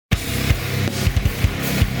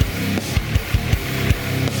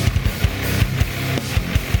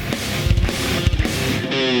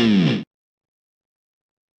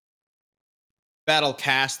Battle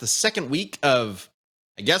Cast, the second week of,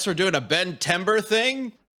 I guess we're doing a Ben Tember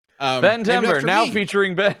thing. Ben Tember, now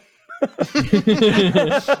featuring Ben.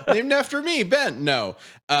 Named after me, Ben. No.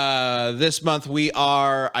 This month we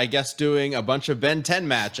are, I guess, doing a bunch of Ben 10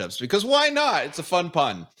 matchups, because why not? It's a fun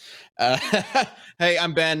pun. Hey,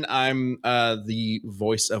 I'm Ben. I'm the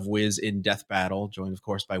voice of Wiz in Death Battle, joined, of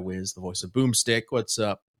course, by Wiz, the voice of Boomstick. What's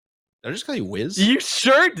up? Did I just call you Wiz? You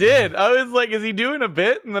sure did. I was like, is he doing a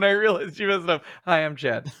bit? And then I realized you messed up. Hi, I'm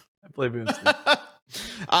Chad. I play Boomstick.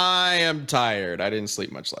 I am tired. I didn't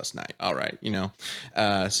sleep much last night. All right,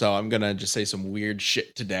 so I'm gonna just say some weird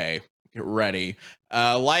shit today. Get ready.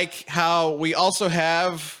 Like how we also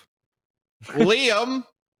have Liam,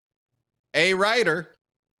 a writer.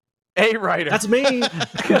 A writer. That's me.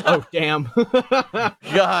 Oh, damn.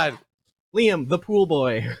 God. Liam, the pool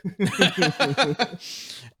boy.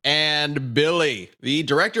 And Billy, the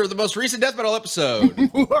director of the most recent Death Battle episode.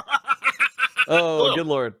 Oh, good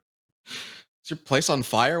Lord. Is your place on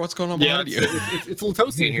fire? What's going on behind you? It's a little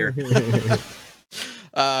toasty in here.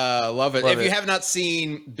 Love it. If you have not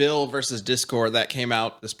seen Bill versus Discord, that came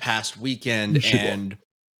out this past weekend, and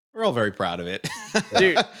we're all very proud of it.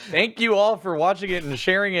 Dude, thank you all for watching it and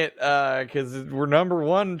sharing it, because we're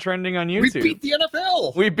 #1 trending on YouTube. We beat the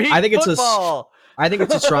NFL. We beat football. I think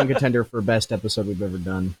it's a strong contender for best episode we've ever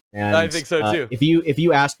done. And I think so too. If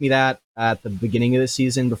you asked me that at the beginning of the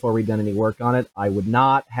season before we'd done any work on it, I would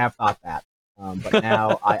not have thought that. But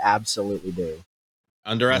now I absolutely do.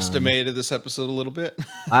 Underestimated this episode a little bit.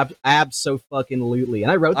 Abso-fucking-lutely.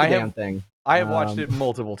 And I wrote the damn thing. I have watched it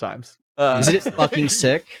multiple times. Is it fucking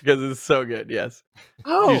sick? Because it's so good, yes.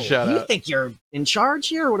 Oh, you think you're in charge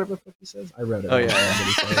here, or whatever the fuck he says? I wrote it. Oh,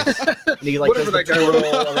 yeah. And he like does the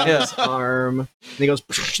twirl around his arm. And he goes,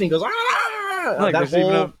 ah! Like, that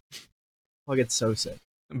whole... Oh, it's so sick.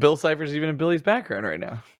 Bill Cipher's even in Billy's background right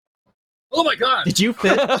now. Oh my God! Did you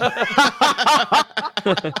fit?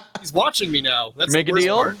 He's watching me now. That's Make the a worst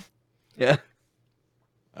deal? part. Yeah.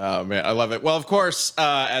 Oh, man, I love it. Well, of course,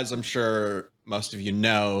 as I'm sure most of you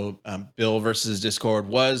know, Bill versus Discord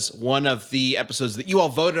was one of the episodes that you all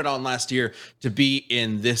voted on last year to be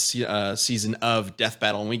in this season of Death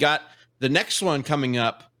Battle. And we got the next one coming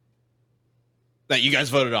up that you guys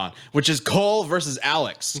voted on, which is Cole versus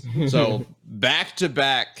Alex. So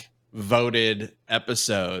back-to-back voted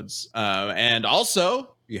episodes. And also,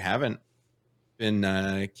 if you haven't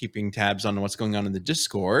been keeping tabs on what's going on in the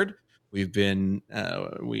Discord, we've been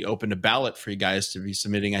we opened a ballot for you guys to be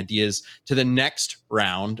submitting ideas to the next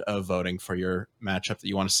round of voting for your matchup that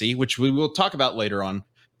you want to see, which we will talk about later on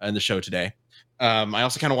in the show today. I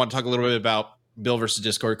also kind of want to talk a little bit about Bill versus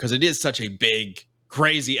Discord, because it is such a big,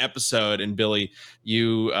 crazy episode, and Billy,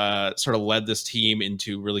 you sort of led this team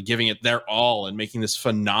into really giving it their all and making this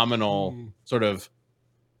phenomenal sort of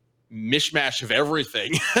mishmash of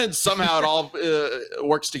everything, and somehow it all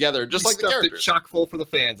works together, just like the characters. Chock full for the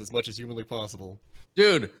fans as much as humanly possible.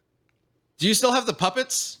 Dude, do you still have the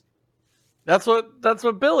puppets? That's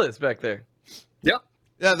what Bill is back there. Yeah.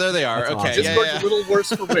 Yeah, there they are. That's okay. awesome. Discord's a little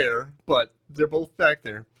worse for wear, but they're both back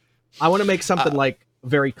there. I want to make something like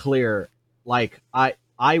very clear. Like I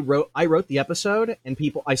wrote the episode, and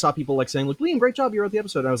I saw people like saying, "Look, Liam, great job, you wrote the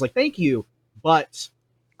episode." And I was like, "Thank you," but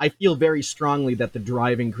I feel very strongly that the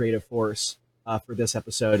driving creative force for this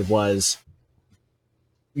episode was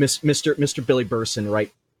Mr. Billy Burson,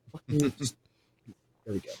 right? There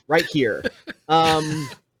we go, right here. And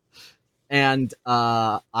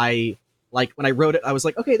I like when I wrote it, I was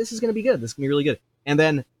like, okay, this is gonna be good. This is gonna be really good. And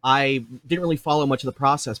then I didn't really follow much of the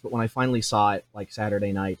process, but when I finally saw it, like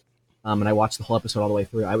Saturday night, and I watched the whole episode all the way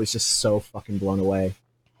through, I was just so fucking blown away.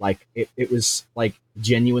 Like it was like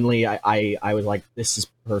genuinely, I was like, this is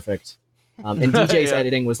perfect. And DJ's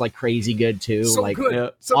editing was like crazy good too. So like good. Yeah.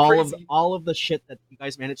 So all crazy. of the shit that you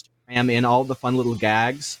guys managed to cram in, all of the fun little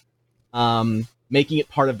gags, making it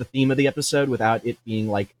part of the theme of the episode without it being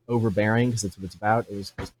like overbearing, because that's what it's about.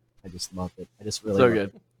 I just loved it. I just really So loved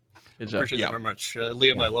good. it. Good job. Appreciate that very much.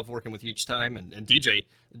 Liam, I love working with you each time, and DJ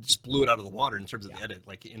just blew it out of the water in terms of the edit,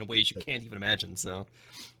 like in ways you can't even imagine. So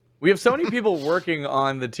We have so many people working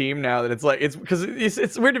on the team now that it's like, it's because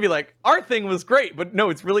it's weird to be like, our thing was great, but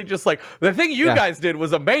no, it's really just like the thing you guys did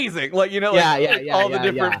was amazing. Like, like all the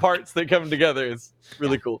different parts that come together is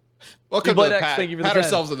really cool. Welcome to the Pat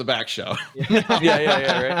ourselves in the back show.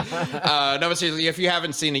 Right. No, but seriously, if you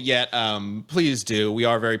haven't seen it yet, please do. We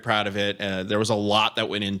are very proud of it. There was a lot that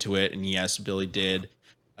went into it, and yes, Billy did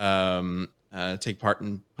take part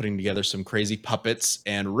in putting together some crazy puppets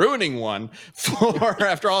and ruining one for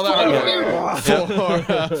after all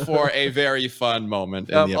that for a very fun moment.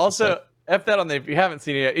 In the also, F that on the, if you haven't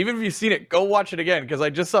seen it yet. Even if you've seen it, go watch it again, because I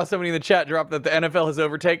just saw somebody in the chat drop that the NFL has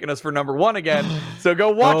overtaken us for #1 again. So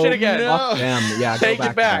go watch it again. Fuck them. Yeah, Take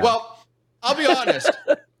it back. Well, I'll be honest.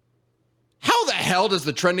 How the hell does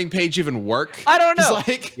the trending page even work? I don't know.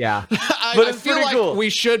 Like, yeah, I feel like cool. We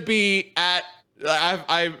should be at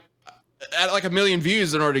at like 1 million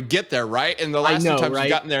views in order to get there, right? And the last two times we've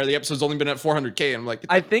gotten there, the episode's only been at 400K. I'm like,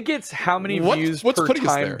 I think it's how many views per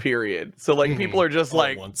time period. So like people are just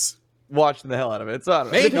like watching the hell out of it. So I don't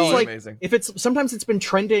know. Maybe it's like, amazing. If it's sometimes it's been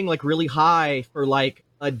trending like really high for like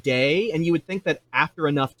a day, and you would think that after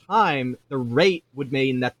enough time, the rate would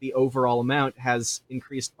mean that the overall amount has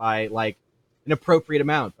increased by like an appropriate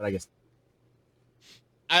amount. But I guess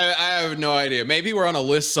I have no idea. Maybe we're on a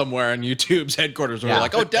list somewhere on YouTube's headquarters where we're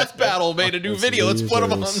like, oh, Death Battle made a new video. Let's put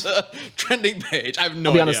them on the trending page. I have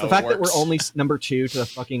no idea. To be honest, the fact that we're only #2 to the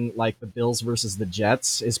fucking like the Bills versus the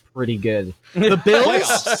Jets is pretty good. The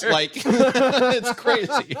Bills, like, it's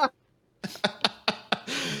crazy.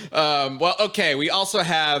 Well, okay. We also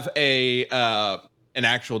have an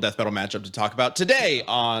actual Death Battle matchup to talk about today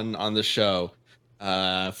on the show.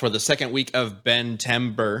 For the second week of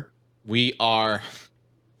Ben-Tember, we are.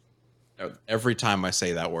 Every time I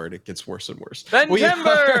say that word, it gets worse and worse.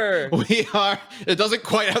 Ben-Tember! We are. It doesn't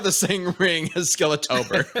quite have the same ring as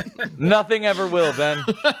Skeletober. Nothing ever will, Ben.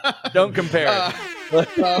 Don't compare.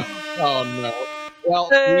 Oh no. Well,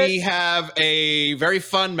 we have a very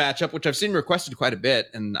fun matchup, which I've seen requested quite a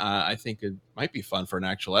bit, and I think it might be fun for an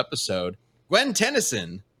actual episode. Gwen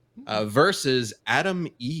Tennyson versus Adam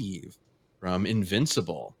Eve from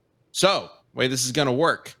Invincible. So, the way this is going to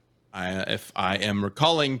work. If I am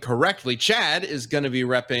recalling correctly, Chad is going to be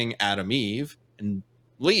repping Adam Eve, and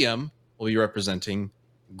Liam will be representing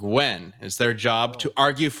Gwen. It's their job to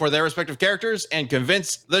argue for their respective characters and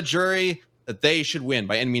convince the jury that they should win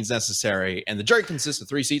by any means necessary. And the jury consists of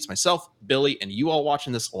 3 seats, myself, Billy, and you all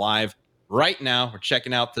watching this live right now. We're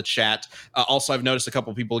checking out the chat. Also, I've noticed a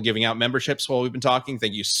couple people giving out memberships while we've been talking.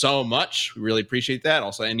 Thank you so much. We really appreciate that.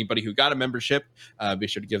 Also, anybody who got a membership, be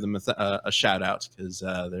sure to give them a shout out, because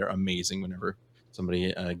they're amazing whenever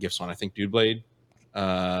somebody gifts one. I think Dude Blade.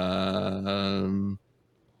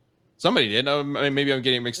 Somebody did. Maybe I'm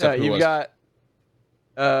getting mixed up. You've got.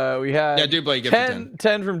 We had Dude Blade 10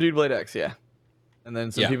 from Dude Blade X, yeah. And then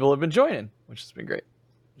some people have been joining, which has been great.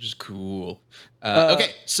 Which is cool.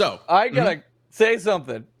 Okay, so I gotta say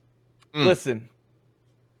something. Listen,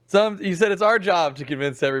 you said it's our job to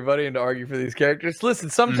convince everybody and to argue for these characters. Listen,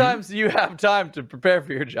 sometimes you have time to prepare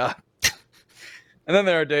for your job, and then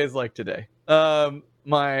there are days like today.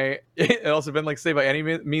 It also been like say by any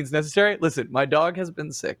means necessary. Listen, my dog has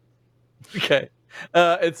been sick. Okay.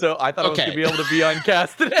 And so I thought I was going to be able to be on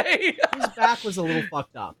cast today. His back was a little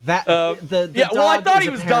fucked up. That well, I thought he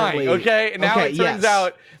was dying. Okay, and now it turns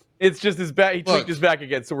out it's just his back. He tweaked his back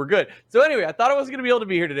again, so we're good. So anyway, I thought I was going to be able to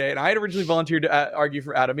be here today, and I had originally volunteered to argue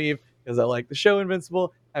for Adam Eve because I like the show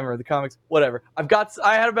Invincible. I haven't read the comics. Whatever. I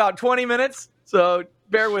had about 20 minutes, so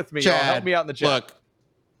bear with me. Chad, help me out in the chat.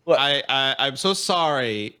 Look. I'm so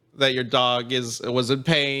sorry that your dog was in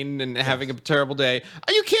pain and having a terrible day.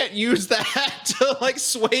 You can't use that to like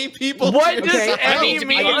sway people. What does any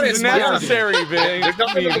means necessary, Bing? I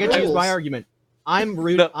get to use my argument. I'm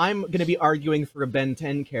going to be arguing for a Ben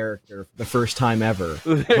 10 character for the first time ever.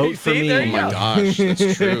 Vote for me. Oh my gosh,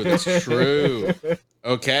 that's true. That's true.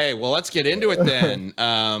 Okay, well, let's get into it then.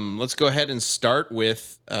 Let's go ahead and start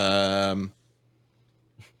with Chad.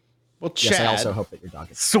 Yes, I also hope that your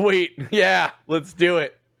dog is sweet. Yeah, let's do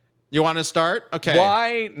it. You want to start? Okay.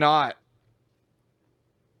 Why not?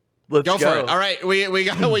 Let's go for it. All right, we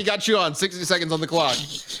got you on 60 seconds on the clock.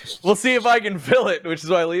 We'll see if I can fill it, which is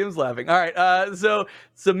why Liam's laughing. All right, so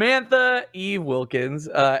Samantha Eve Wilkins,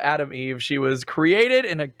 Adam Eve, she was created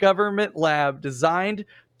in a government lab designed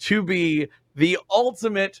to be the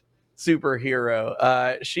ultimate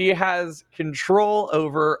superhero. She has control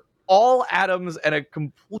over all atoms and a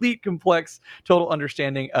complete, complex, total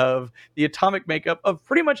understanding of the atomic makeup of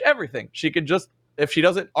pretty much everything. She can just, if she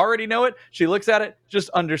doesn't already know it, she looks at it, just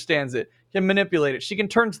understands it, can manipulate it. She can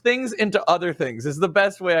turn things into other things, is the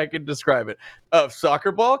best way I can describe it. A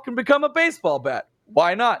soccer ball can become a baseball bat.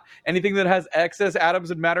 Why not? Anything that has excess atoms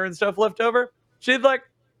and matter and stuff left over, she'd like,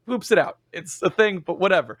 poops it out. It's a thing, but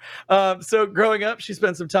whatever. So growing up, she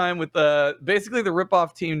spent some time with basically the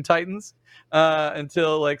rip-off Teen Titans,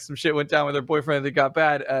 until like some shit went down with her boyfriend that got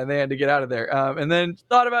bad and they had to get out of there. And then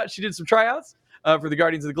she did some tryouts for the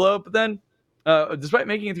Guardians of the Globe, but then despite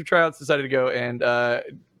making it through tryouts, decided to go and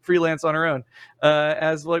freelance on her own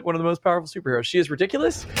as like one of the most powerful superheroes. She is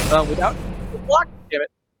ridiculous without block. Damn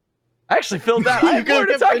it! I actually filled that. I have more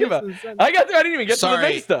to talk about. I didn't even get to the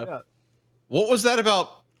big stuff. What was that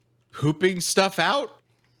about pooping stuff out?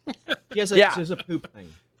 She has a poop thing.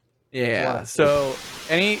 Yeah. So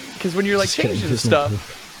because when you're like changing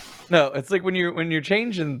stuff, no, it's like when you're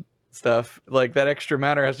changing stuff, like that extra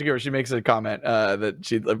matter has to go. She makes a comment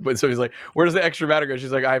that so he's like, where does the extra matter go?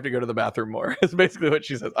 She's like, I have to go to the bathroom more. It's basically what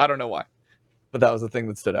she says. I don't know why, but that was the thing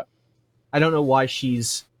that stood out. I don't know why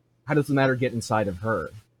how does the matter get inside of her?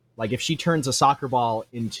 Like if she turns a soccer ball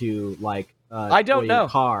into like I don't know. A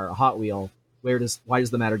car, a Hot Wheel, why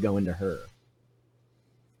does the matter go into her?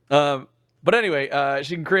 But anyway,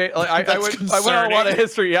 she can create. Like, I went on a lot of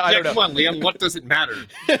history. Yeah, I don't know. Come on, Liam. What does it matter?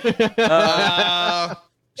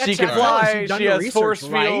 She can fly. She has force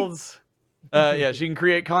fields. Yeah, she can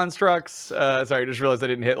create constructs. Sorry, I just realized I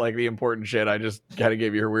didn't hit like the important shit. I just kind of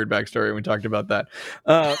gave you her weird backstory and we talked about that.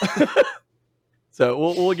 So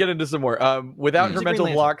we'll get into some more. Without her mental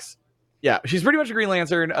blocks, yeah, she's pretty much a Green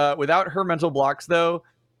Lantern. Without her mental blocks, though,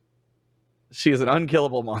 she is an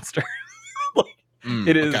unkillable monster.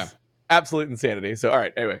 It is absolute insanity. So, all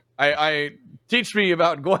right. Anyway, I teach me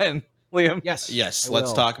about Gwen, Liam. Yes.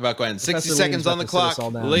 Let's talk about Gwen. 60 seconds on the clock.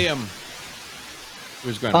 Liam,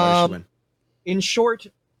 who's Gwen? Why does she win? In short,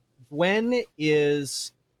 Gwen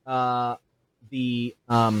is the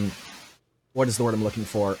what is the word I'm looking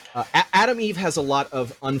for? Adam Eve has a lot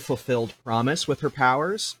of unfulfilled promise with her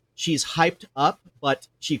powers. She's hyped up, but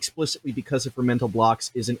she explicitly, because of her mental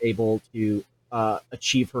blocks, isn't able to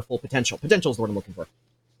achieve her full potential. Potential is the word I'm looking for.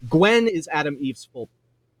 Gwen is Adam Eve's full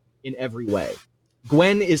in every way.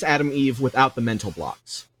 Gwen is Adam Eve without the mental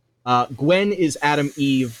blocks. Gwen is Adam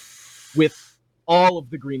Eve with all of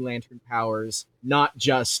the Green Lantern powers, not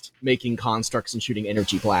just making constructs and shooting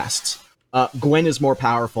energy blasts. Gwen is more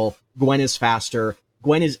powerful. Gwen is faster.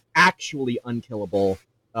 Gwen is actually unkillable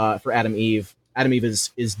for Adam Eve. Adam Eve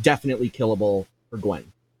is definitely killable for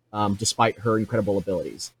Gwen, despite her incredible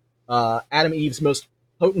abilities. Adam Eve's most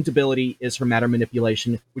potent ability is her matter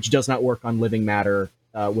manipulation, which does not work on living matter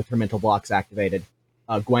with her mental blocks activated.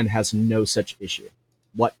 Gwen has no such issue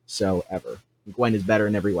whatsoever. Gwen is better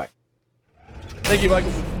in every way. Thank you,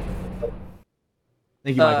 Michael.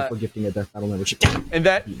 Thank you, Michael, for gifting it. That'll never change. And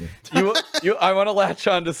that I want to latch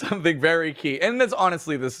on to something very key, and that's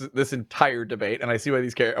honestly this entire debate. And I see why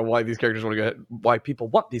these characters want to go ahead, why people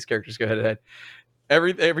want these characters to go ahead.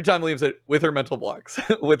 Every time Liam said with her mental blocks,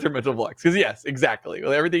 with her mental blocks, because yes, exactly.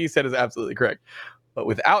 Well, everything he said is absolutely correct. But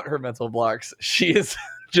without her mental blocks, she is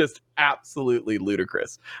just absolutely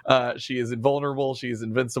ludicrous. She is invulnerable. She is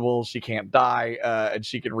invincible. She can't die, and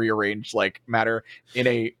she can rearrange like matter in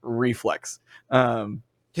a reflex. Can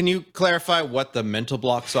you clarify what the mental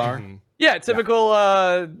blocks are? Yeah, typical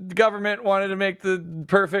government wanted to make the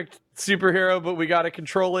perfect superhero, but we got to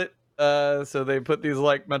control it. So they put these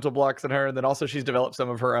like mental blocks in her, and then also she's developed some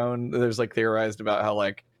of her own. There's like theorized about how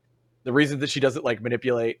like the reason that she doesn't like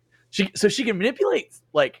manipulate, she can manipulate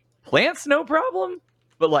like plants no problem,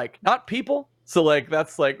 but like not people. So like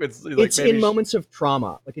that's like it's in moments of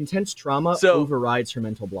trauma, like intense trauma, overrides her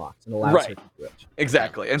mental blocks and allows her to do it.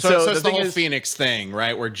 Exactly, and so it's the whole Phoenix thing,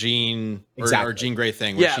 right? Where Jean or Jean Grey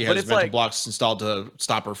thing, where she has mental blocks installed to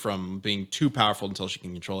stop her from being too powerful until she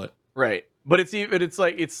can control it. Right. But it's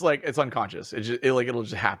unconscious. It'll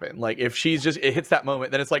just happen. Like if she's just it hits that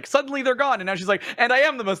moment, then it's like suddenly they're gone, and now she's like, and I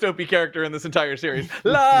am the most OP character in this entire series.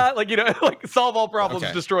 Like solve all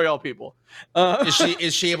problems, destroy all people.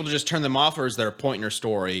 Is she able to just turn them off, or is there a point in her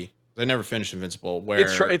story? They never finished Invincible where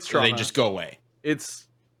it's they just go away. It's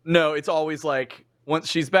always like once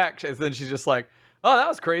she's back, then she's just like, oh, that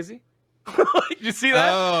was crazy. You see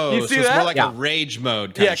that? Oh, you see it's that? more like a rage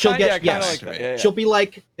mode. She'll be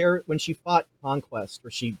like there when she fought Conquest,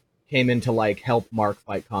 where she came in to like help Mark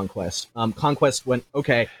fight Conquest. Conquest went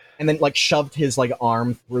okay, and then like shoved his like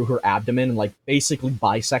arm through her abdomen and like basically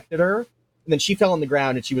bisected her. And then she fell on the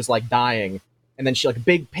ground and she was like dying. And then she like a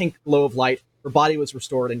big pink glow of light. Her body was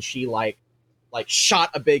restored, and she like shot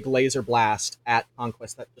a big laser blast at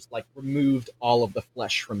Conquest that just like removed all of the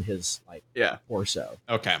flesh from his like torso.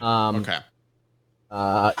 Okay. I'm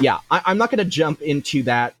not going to jump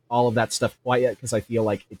into all of that stuff quite yet because I feel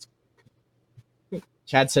like it's.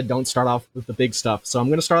 Chad said don't start off with the big stuff, so I'm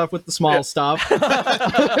going to start off with the small stuff.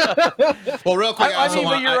 Well, real quick,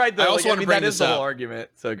 you're right though. I also want to bring this up. Argument.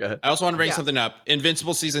 So go ahead. I also want to bring something up.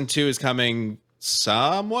 Invincible season 2 is coming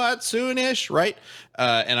somewhat soonish, right?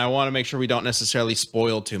 And I want to make sure we don't necessarily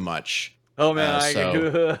spoil too much. Oh man,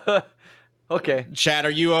 Okay. Chad,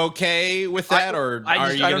 are you okay with that, or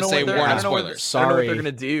are you going to say warning spoilers? Sorry. I don't know what they're going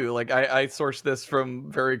to do. Like, I sourced this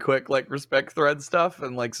from very quick, like, respect thread stuff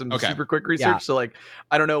and, like, some super quick research. Yeah. So, like,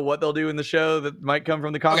 I don't know what they'll do in the show that might come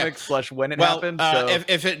from the comics / when it happened. So.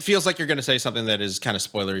 If it feels like you're going to say something that is kind of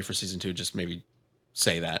spoilery for season 2, just maybe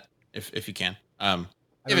say that if you can. I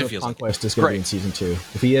don't know if Conquest is going to be in season 2.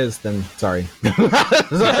 If he is, then sorry.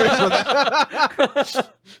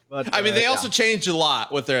 But, I mean, they also changed a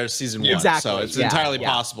lot with their season 1, so it's entirely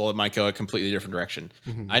possible it might go a completely different direction.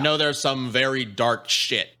 I know there's some very dark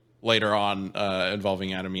shit later on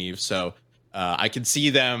involving Adam Eve, so I can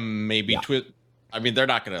see them maybe I mean, they're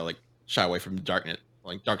not going to like shy away from dark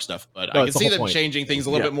stuff, but I can see them changing things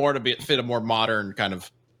a little bit more to fit a more modern kind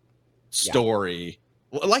of story.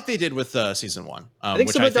 Like they did with season 1,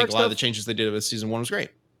 which I think a lot of the changes they did with season 1 was great.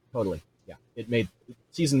 Totally, yeah. It made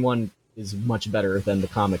season 1 is much better than the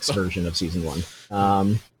comics version of season 1.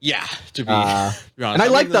 To be honest, and I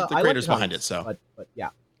like the creators behind it. So, but yeah.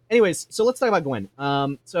 Anyways, so let's talk about Gwen.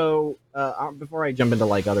 So before I jump into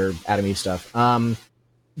like other Adam Eve stuff,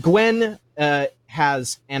 Gwen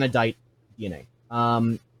has anodite DNA.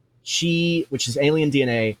 Which is alien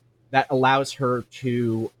DNA that allows her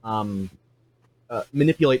to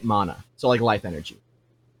manipulate mana, so like life energy.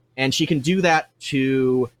 And she can do that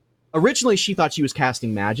to... Originally, she thought she was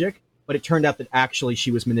casting magic, but it turned out that actually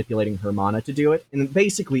she was manipulating her mana to do it, and it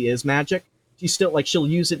basically is magic. She's still, like, she'll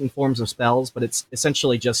use it in forms of spells, but it's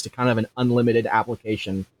essentially just a kind of an unlimited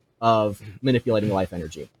application of manipulating life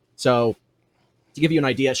energy. So, to give you an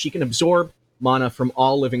idea, she can absorb mana from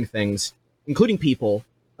all living things, including people.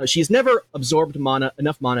 She has never absorbed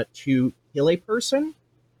enough mana to kill a person.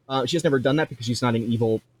 She has never done that because she's not an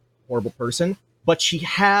evil, horrible person. But she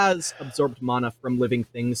has absorbed mana from living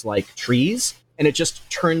things like trees, and it just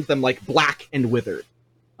turned them like black and withered,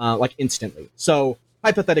 like instantly. So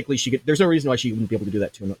hypothetically, there's no reason why she wouldn't be able to do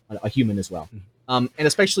that to a human as well. And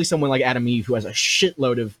especially someone like Adam Eve, who has a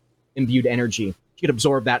shitload of imbued energy, she could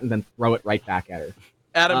absorb that and then throw it right back at her.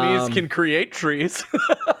 Adam Eve can create trees.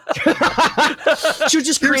 She was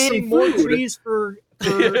just creating more trees for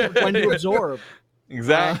Gwen to absorb.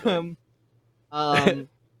 Exactly.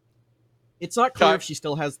 It's not clear if she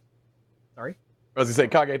still has... Sorry? I was going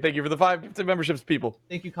to say, Kage, thank you for the 5 gifted memberships, people.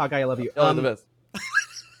 Thank you, Kage. I love you. The best.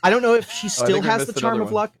 I don't know if she still has the Charm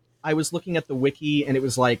of Luck. I was looking at the wiki, and it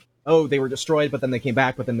was like, oh, they were destroyed, but then they came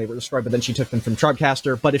back, but then they were destroyed, but then she took them from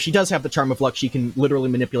Trubcaster. But if she does have the Charm of Luck, she can literally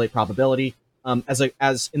manipulate probability. As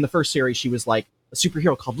in the first series, she was like a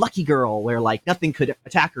superhero called Lucky Girl, where like nothing could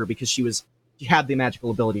attack her because she had the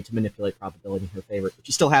magical ability to manipulate probability in her favor. If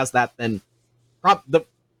she still has that, then the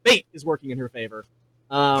fate is working in her favor.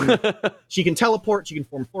 She can teleport, she can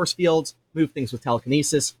form force fields, move things with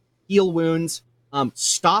telekinesis, heal wounds,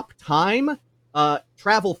 stop time,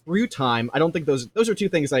 travel through time. I don't think those are two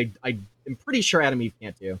things I am pretty sure Adam Eve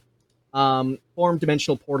can't do. Form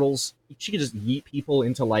dimensional portals. She can just yeet people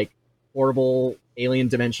into like horrible alien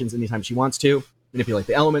dimensions anytime she wants to, manipulate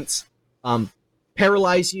the elements,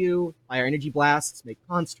 paralyze you, fire energy blasts, make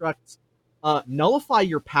constructs, nullify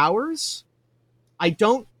your powers. I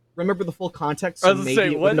don't remember the full context, so maybe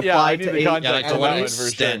it wouldn't apply to to what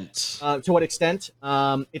extent? To what extent?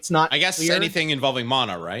 It's not. I guess clear. Anything involving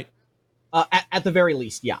mana, right? At the very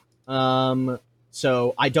least, yeah.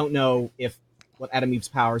 So I don't know if what Adam Eve's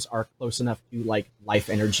powers are close enough to like life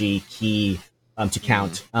energy key to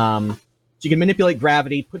count. She can manipulate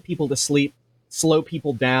gravity, put people to sleep, slow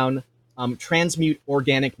people down, transmute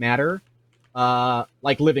organic matter,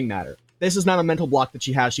 like living matter. This is not a mental block that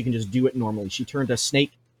she has. She can just do it normally. She turned a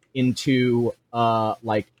snake into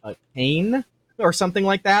like a cane or something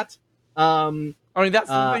like that. I mean, that's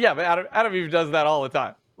but Adam Eve does that all the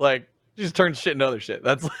time. Like, she just turns shit into other shit.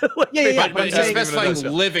 That's like, but it's specifying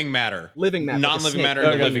living matter, non-living matter,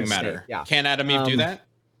 and living matter. Yeah. Can Adam Eve do that?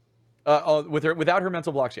 Without her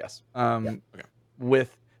mental blocks, yes.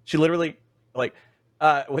 She literally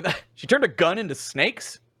she turned a gun into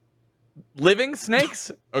snakes. Living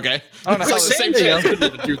snakes? Okay. I don't know how the same chance could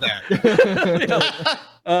even do that.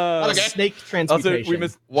 Snake transmutation. Also, we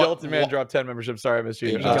missed Gelatin Man dropped 10 memberships. Sorry, I missed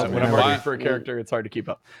you. When I'm arguing for a character, it's hard to keep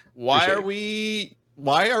up. Why are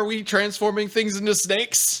we transforming things into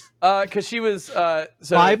snakes? Because she was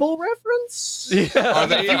Bible reference.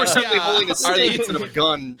 Yeah. You were simply holding a snake instead of a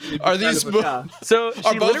gun. Are these so?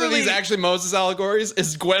 Are both of these actually Moses allegories?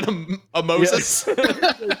 Is Gwen a Moses?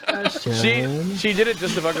 She did it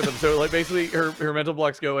just to fuck with them. So like basically her mental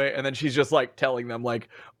blocks go away, and then she's just like telling them like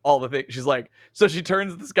all the things. She's like, so she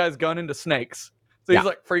turns this guy's gun into snakes. So he's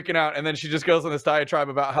like freaking out, and then she just goes on this diatribe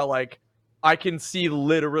about how like I can see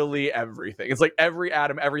literally everything. It's like every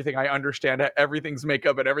atom, everything. I understand everything's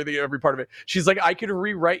makeup and everything, every part of it. She's like, I could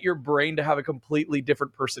rewrite your brain to have a completely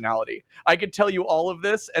different personality. I could tell you all of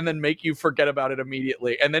this and then make you forget about it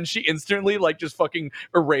immediately. And then she instantly like just fucking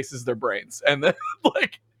erases their brains. And then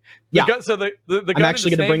like, so the I'm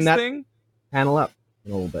actually going to bring that thing, panel up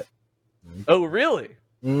in a little bit. Oh, really?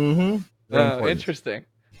 Mm-hmm. Interesting.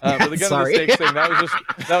 But the gun and the stakes thing, that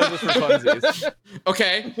was just for funsies.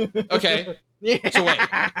 Okay. So wait.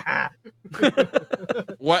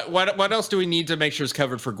 What else do we need to make sure is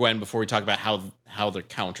covered for Gwen before we talk about how the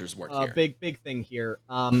counters work here? Big thing here.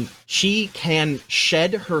 She can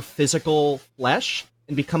shed her physical flesh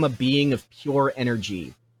and become a being of pure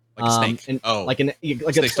energy. Like a snake. And like a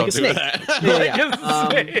snake.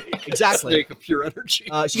 Exactly. Snake of pure energy.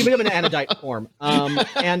 She can become an anodite form.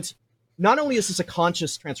 And not only is this a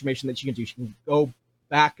conscious transformation that she can do, she can go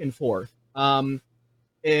back and forth.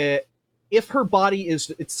 If her body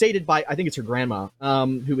is, it's stated by, I think it's her grandma,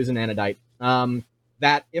 who is an anodite,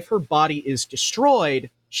 that if her body is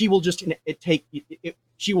destroyed, she will just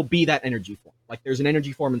she will be that energy form. Like there's an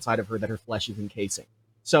energy form inside of her that her flesh is encasing.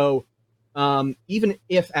 So even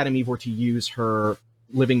if Adam Eve were to use her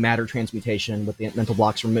living matter transmutation with the mental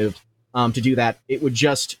blocks removed to do that, it would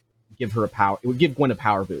just give her it would give Gwen a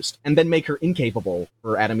power boost and then make her incapable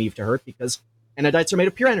for Adam Eve to hurt because anodites are made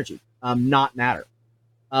of pure energy, not matter.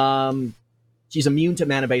 She's immune to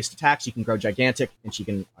mana-based attacks. She can grow gigantic, and she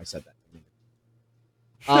can. I said that.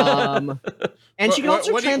 And she can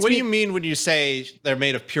also transmute. What do you mean when you say they're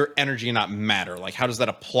made of pure energy, not matter? Like, how does that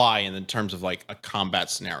apply in terms of like a combat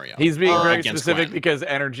scenario? He's being very specific because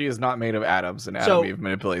energy is not made of atoms, and Adam Eve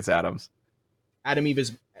manipulates atoms. Adam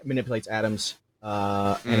Eve manipulates atoms.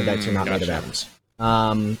 Anodites are not made of atoms.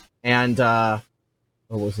 And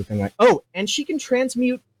what was the thing? And she can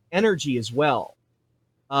transmute energy as well.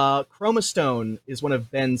 Chromastone is one of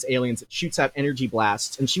Ben's aliens that shoots out energy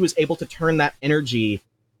blasts, and she was able to turn that energy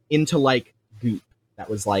into like goop that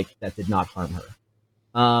did not harm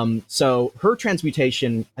her. So her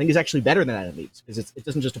transmutation, I think, is actually better than Adam Eve's because it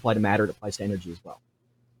doesn't just apply to matter; it applies to energy as well.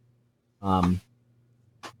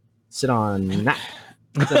 Sit on that.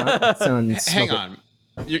 Hang on.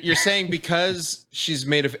 You're saying because she's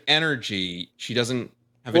made of energy, she doesn't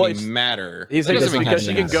have any matter. He's saying because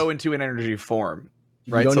she can go into an energy form.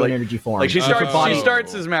 Right, so an energy form. Like she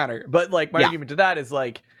starts as matter, but like my argument to that is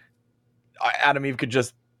like Adam Eve could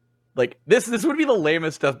just like this would be the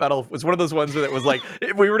lamest death battle. It's one of those ones where it was like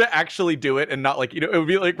if we were to actually do it and not like it would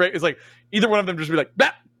be like right. It's like either one of them just be like bah!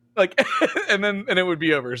 Like and it would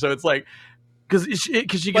be over. So it's like because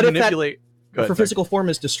she can manipulate. If her physical form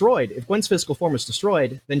is destroyed, if Gwen's physical form is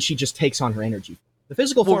destroyed, then she just takes on her energy. The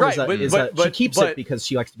physical form she keeps it because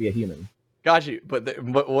she likes to be a human. Got you, but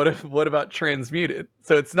what about transmuted?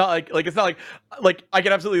 So it's not like I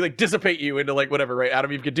can absolutely like dissipate you into like whatever, right?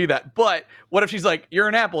 Adam Eve could do that, but what if she's like, you're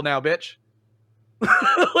an apple now, bitch?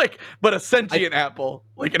 Like, but a sentient apple,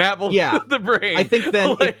 like an apple, the brain. I think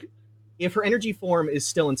then if her energy form is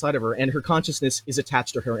still inside of her and her consciousness is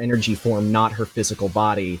attached to her energy form, not her physical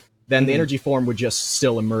body, then the energy form would just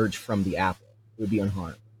still emerge from the apple. It would be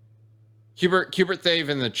unharmed. Hubert Thave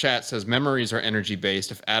in the chat says memories are energy based.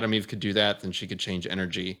 If Adam Eve could do that, then she could change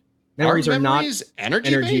energy. Memories are not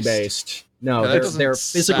energy based. No, they're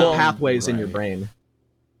physical pathways in your brain.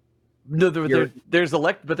 No, there's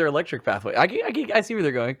but they're electric pathways. I see where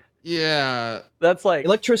they're going. Yeah, that's like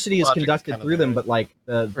electricity is conducted through them, but like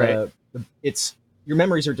it's your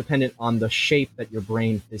memories are dependent on the shape that your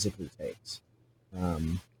brain physically takes.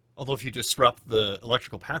 Although if you disrupt the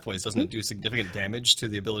electrical pathways, doesn't it do significant damage to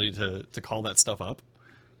the ability to call that stuff up?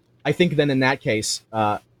 I think then in that case,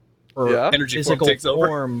 energy physical form takes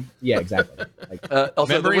over. Yeah, exactly. Like,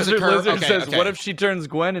 also, the Wizard says, "What if she turns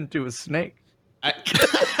Gwen into a snake?"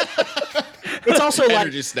 It's also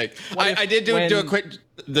energy snake. I did do a quick.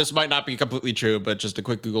 This might not be completely true, but just a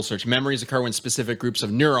quick Google search. Memories occur when specific groups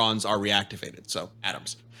of neurons are reactivated. So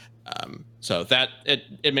atoms. So that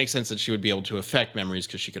it makes sense that she would be able to affect memories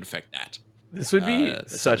because she could affect that. This would be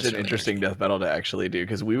such an interesting death battle to actually do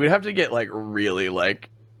because we would have to get like really like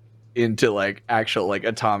into like actual like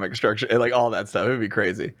atomic structure and like all that stuff. It would be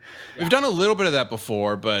crazy. We've done a little bit of that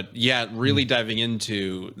before, but really diving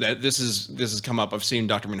into that. This has come up. I've seen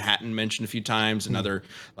Dr. Manhattan mentioned a few times and other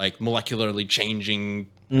like molecularly changing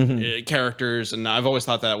characters, and I've always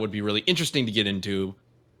thought that would be really interesting to get into.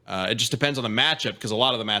 It just depends on the matchup because a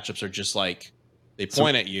lot of the matchups are just like they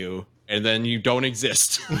point at you and then you don't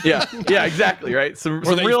exist. Yeah, exactly, right.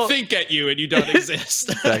 Or they think at you and you don't exist.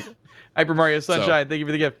 Exactly. Hyper Mario Sunshine, thank you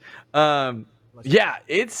for the gift.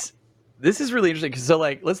 This is really interesting. So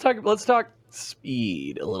like, let's talk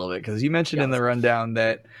speed a little bit, because you mentioned in the rundown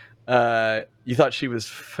that you thought she was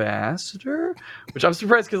faster, which I'm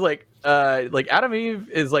surprised, because like Adam Eve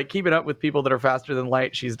is like keeping up with people that are faster than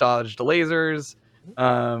light. She's dodged lasers,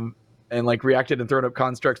 and like reacted and thrown up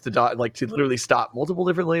constructs to to literally stop multiple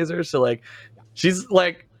different lasers. So like she's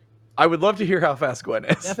like, I would love to hear how fast Gwen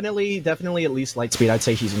is. Definitely at least light speed. I'd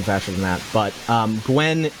say she's even faster than that. But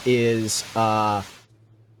Gwen is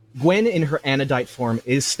Gwen in her Anodite form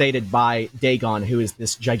is stated by Dagon, who is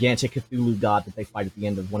this gigantic Cthulhu god that they fight at the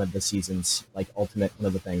end of one of the seasons, like ultimate one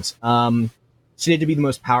of the things. Stated to be the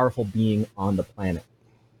most powerful being on the planet.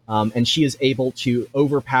 And she is able to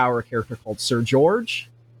overpower a character called Sir George.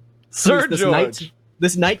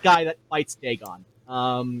 This knight guy that fights Dagon.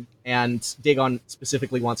 And Dagon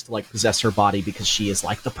specifically wants to like possess her body because she is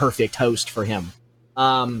like the perfect host for him.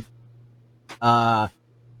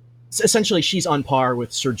 Essentially, she's on par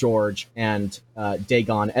with Sir George and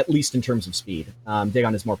Dagon, at least in terms of speed.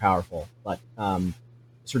 Dagon is more powerful, but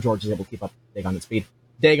Sir George is able to keep up with Dagon at speed.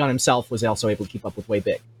 Dagon himself was also able to keep up with Way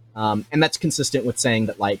Big. And that's consistent with saying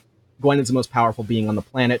that like Gwen is the most powerful being on the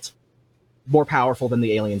planet, more powerful than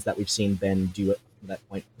the aliens that we've seen Ben do at that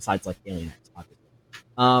point, besides like Alien X,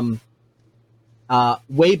 obviously.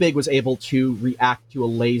 Way Big was able to react to a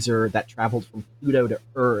laser that traveled from Pluto to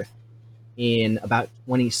Earth in about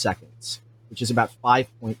 20 seconds, which is about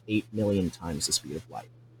 5.8 million times the speed of light.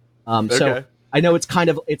 So I know it's kind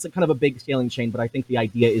of a big scaling chain, but I think the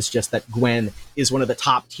idea is just that Gwen is one of the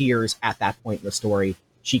top tiers at that point in the story.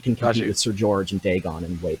 She can compete with Sir George and Dagon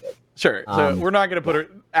and Way Big. Sure. So we're not going to put her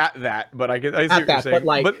at that, but I see what you're saying. But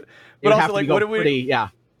like, but also like, what do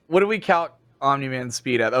we count Omni-Man's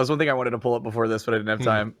speed at? That was one thing I wanted to pull up before this, but I didn't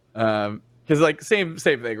have time. Because like same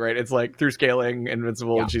thing, right? It's like through scaling,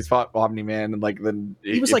 Invincible, and she's fought Omni-Man, and like then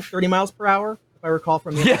he was like 30 miles per hour, if I recall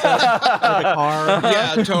from the episode. The car.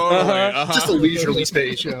 Yeah, totally. Just a leisurely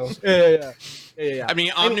space, Yeah. I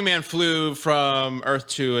mean, Omni-Man flew from Earth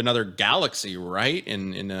to another galaxy, right?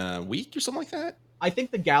 In a week or something like that. I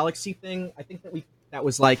think the galaxy thing. I think that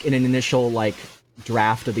was like in an initial like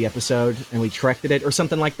draft of the episode, and we corrected it or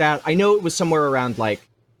something like that. I know it was somewhere around like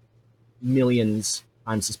millions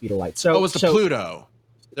times the speed of light. So it was to Pluto.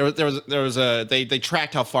 There was a they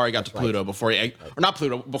tracked how far he got to Pluto before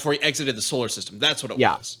before he exited the solar system. That's what it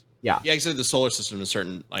was. Yeah. He exited the solar system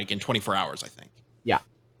in 24 hours, I think. Yeah.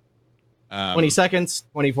 20 seconds,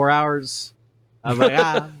 24 hours. I was like,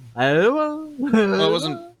 well, it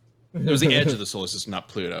wasn't. It was the edge of the solar system, not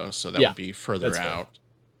Pluto, so that would be further out.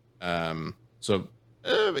 So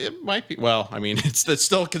it might be. Well, I mean, it's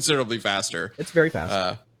still considerably faster. It's very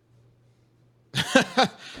fast.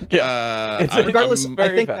 Regardless, I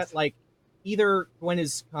think that like either Gwen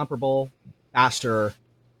is comparable, faster,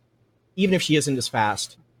 even if she isn't as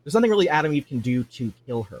fast. There's nothing really Adam Eve can do to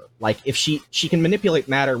kill her. Like if she can manipulate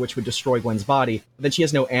matter, which would destroy Gwen's body, but then she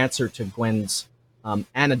has no answer to Gwen's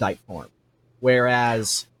Anodite form.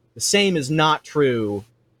 Whereas the same is not true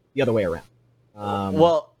the other way around.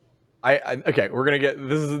 Okay, we're gonna get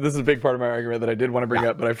this is a big part of my argument that I did want to bring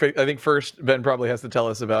up, but I think first Ben probably has to tell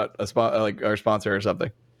us about our sponsor or something.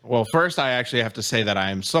 Well, first I actually have to say that I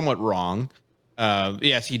am somewhat wrong.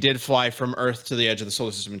 Yes, he did fly from Earth to the edge of the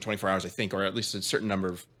solar system in 24 hours, I think, or at least a certain number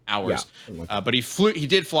of hours. But he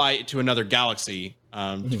did fly to another galaxy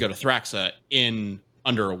to go to Thraxa in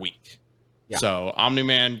under a week. Yeah. So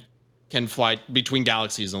Omni-Man can fly between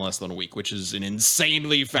galaxies in less than a week, which is an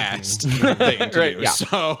insanely fast thing to do. Yeah.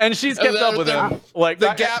 So, and she's kept up with him. Like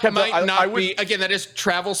the gap might not be. Again, that is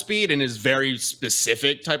travel speed and is very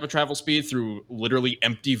specific type of travel speed through literally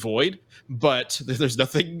empty void. But there's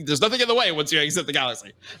nothing in the way once you exit the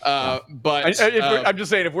galaxy. But I'm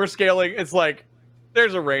just saying, if we're scaling, it's like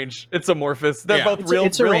there's a range. It's amorphous. They're both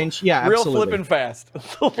it's a range. Yeah, real absolutely. flipping fast.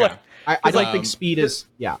 I think speed is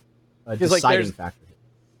a deciding factor.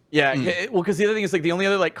 Yeah, well, because the other thing is like the only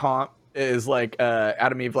other like comp is like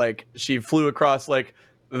Adam Eve, like she flew across like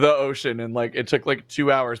the ocean and like it took like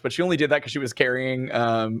 2 hours, but she only did that because she was carrying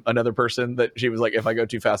another person that she was like, if I go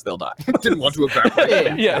too fast, they'll die. Didn't want to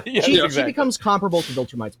evaporate. She becomes comparable to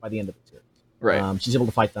Viltrumites by the end of the series. Right. She's able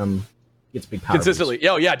to fight them. Gets big power consistently. boost.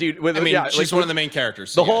 Oh yeah, dude. She's one of the main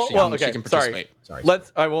characters. So the whole. she can participate. Sorry.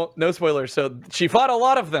 I won't. No spoilers. So she fought a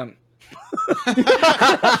lot of them.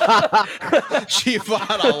 She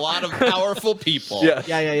fought a lot of powerful people. Yeah.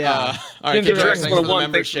 All right, thanks for the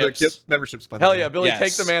memberships. Hell yeah, Billy,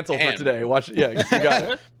 take the mantle for today. Watch it. Yeah, you got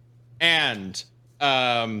it. And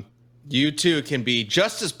you too can be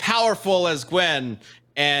just as powerful as Gwen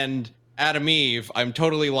and Adam Eve. I'm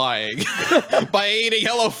totally lying. By eating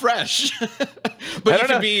HelloFresh. But you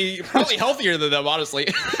can be probably healthier than them, honestly.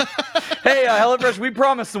 Hey, Hey, HelloFresh, we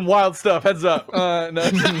promised some wild stuff. Heads up. No.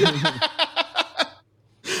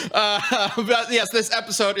 But yes, this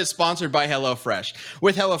episode is sponsored by HelloFresh.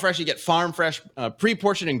 With HelloFresh, you get farm fresh,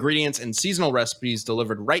 pre-portioned ingredients and seasonal recipes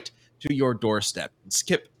delivered right to your doorstep.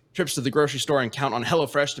 Skip trips to the grocery store and count on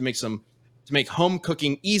HelloFresh to make home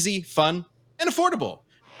cooking easy, fun, and affordable.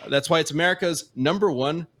 That's why it's America's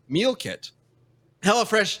 #1 meal kit.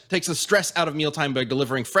 HelloFresh takes the stress out of mealtime by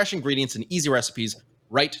delivering fresh ingredients and easy recipes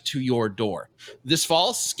right to your door. This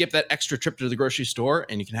fall, skip that extra trip to the grocery store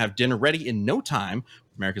and you can have dinner ready in no time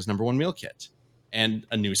with America's #1 meal kit. And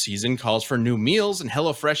a new season calls for new meals, and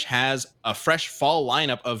HelloFresh has a fresh fall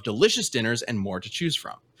lineup of delicious dinners and more to choose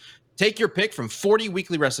from. Take your pick from 40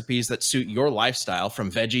 weekly recipes that suit your lifestyle,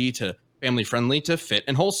 from veggie to family-friendly to fit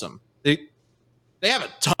and wholesome. They have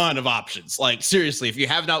a ton of options. Like, seriously, if you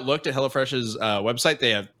have not looked at HelloFresh's website,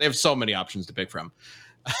 they have so many options to pick from.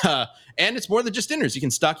 And it's more than just dinners. You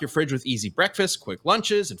can stock your fridge with easy breakfasts, quick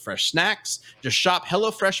lunches, and fresh snacks. Just shop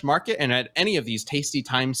HelloFresh Market and add any of these tasty,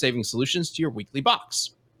 time-saving solutions to your weekly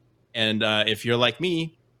box. And if you're like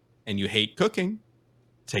me and you hate cooking,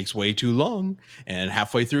 it takes way too long, and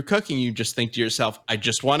halfway through cooking, you just think to yourself, I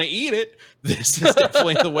just want to eat it. This is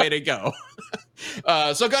definitely the way to go.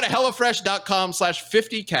 So go to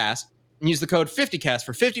HelloFresh.com/50cast and use the code 50cast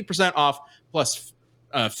for 50% off plus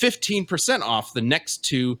 15% off the next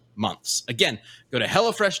 2 months. Again, go to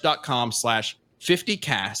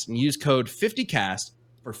HelloFresh.com/50cast and use code 50cast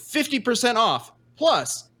for 50% off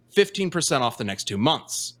plus 15% off the next 2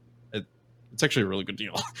 months. It's actually a really good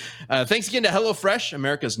deal. Thanks again to HelloFresh,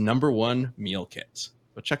 America's #1 meal kit.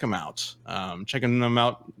 But check them out. Checking them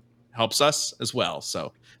out helps us as well.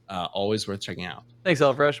 So always worth checking out. Thanks,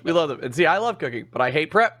 HelloFresh. We love them. And see, I love cooking, but I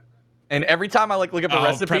hate prep. And every time I look up a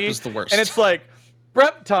recipe, prep is the worst. And it's like,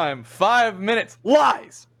 prep time, 5 minutes.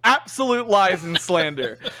 Lies. Absolute lies and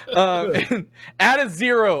slander. And add a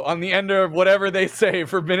 0 on the end of whatever they say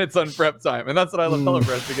for minutes on prep time. And that's what I love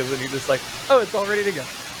HelloFresh, because then you're just like, oh, it's all ready to go.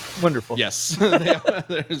 Wonderful. Yes.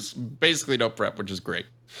 There's basically no prep, which is great.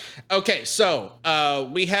 Okay, so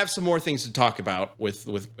we have some more things to talk about with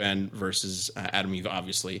Gwen versus Adam Eve,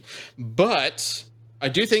 obviously. But I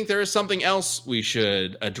do think there is something else we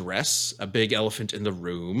should address, a big elephant in the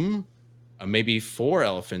room. Maybe 4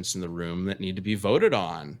 elephants in the room that need to be voted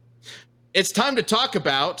on. It's time to talk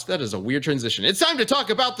about, that is a weird transition. It's time to talk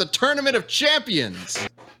about the Tournament of Champions.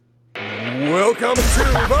 Welcome to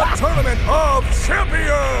the Tournament of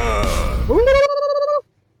Champions!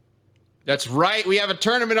 That's right, we have a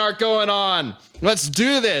tournament arc going on. Let's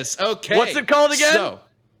do this. Okay. What's it called again? So,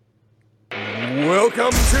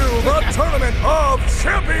 welcome to the Tournament of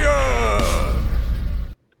Champions!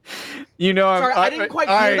 You know, sorry, I didn't quite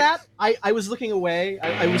hear that. I was looking away.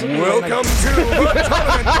 I was looking welcome to the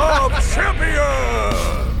Tournament of Champions!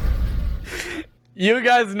 You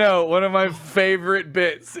guys know one of my favorite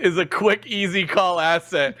bits is a quick, easy call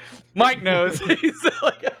asset. Mike knows. He's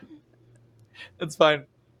like, that's fine.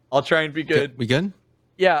 I'll try and be good. We good?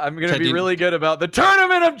 Yeah, I'm going to be really good about the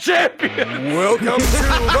Tournament of Champions. Welcome to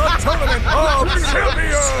the Tournament of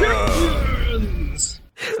Champions!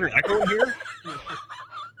 Is there an echo in here?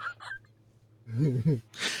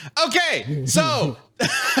 Okay, so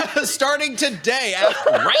starting today,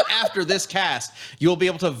 right after this cast, you'll be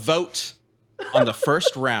able to vote on the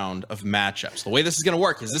first round of matchups. The way this is going to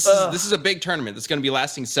work is this is a big tournament that's going to be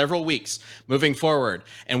lasting several weeks moving forward,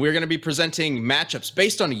 and we're going to be presenting matchups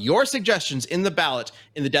based on your suggestions in the ballot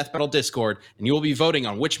in the Death Battle Discord, and you will be voting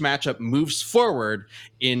on which matchup moves forward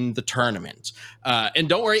in the tournament. And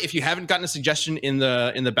don't worry if you haven't gotten a suggestion in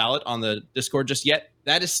the ballot on the Discord just yet.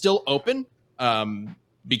 That is still open.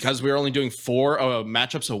 Because we're only doing 4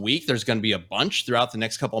 matchups a week, there's going to be a bunch throughout the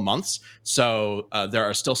next couple of months. So there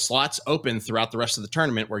are still slots open throughout the rest of the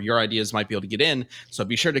tournament where your ideas might be able to get in. So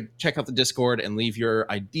be sure to check out the Discord and leave your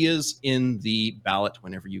ideas in the ballot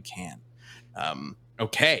whenever you can.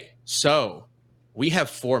 Okay, so we have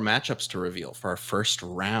 4 matchups to reveal for our first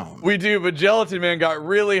round. We do, but Gelatin Man got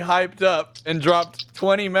really hyped up and dropped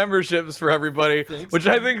 20 memberships for everybody, which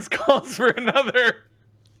I think calls for another...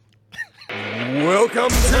 Welcome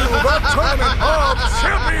to the Tournament of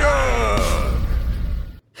Champions!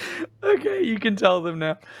 Okay, you can tell them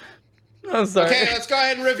now. I'm sorry. Okay, let's go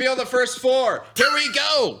ahead and reveal the first 4. Here we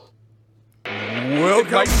go!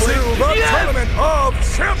 Welcome to the Tournament of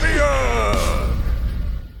Champions!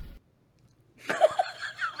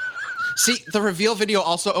 See, the reveal video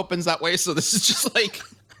also opens that way, so this is just like...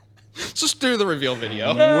 just do the reveal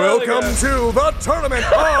video. Welcome to the Tournament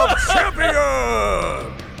of Champions!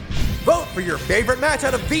 Vote for your favorite match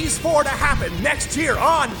out of these 4 to happen next year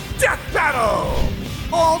on Death Battle!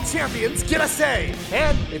 All champions get a say.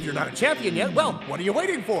 And if you're not a champion yet, well, what are you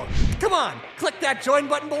waiting for? Come on, click that join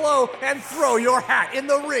button below and throw your hat in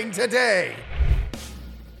the ring today.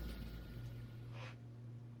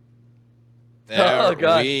 There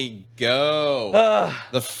we go.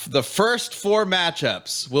 The first 4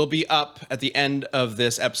 matchups will be up at the end of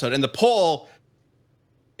this episode. And the poll,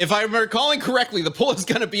 if I'm recalling correctly, the poll is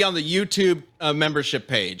going to be on the YouTube membership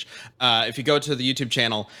page. If you go to the YouTube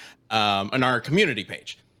channel on our community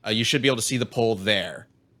page, you should be able to see the poll there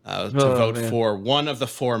to vote for one of the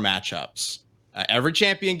 4 matchups. Every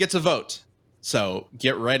champion gets a vote. So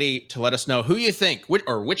get ready to let us know who you think, which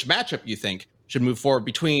matchup you think should move forward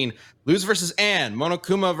between Luz versus Ann,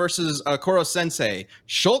 Monokuma versus Koro Sensei,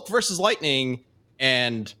 Shulk versus Lightning,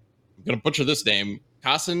 and I'm going to butcher this name,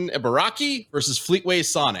 Kasen Ibaraki versus Fleetway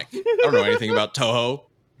Sonic. I don't know anything about Toho.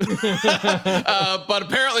 But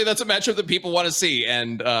apparently that's a matchup that people want to see,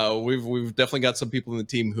 and we've definitely got some people in the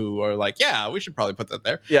team who are like, yeah, we should probably put that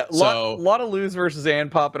there. Yeah, a lot of Luz versus Ann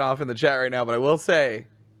popping off in the chat right now, but I will say,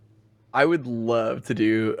 I would love to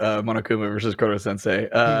do Monokuma versus Koro Sensei.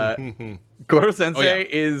 Koro Sensei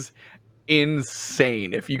is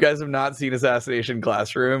insane. If you guys have not seen Assassination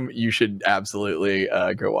Classroom, you should absolutely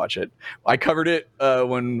go watch it. I covered it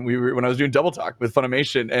when I was doing Double Talk with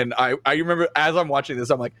Funimation, and I remember as I'm watching this,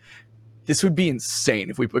 I'm like, this would be insane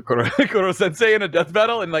if we put Koro Sensei in a death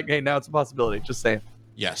battle, and like, hey, now it's a possibility. Just saying.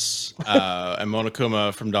 Yes, and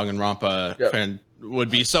Monokuma from Danganronpa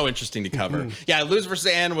would be so interesting to cover. Yeah, Luz versus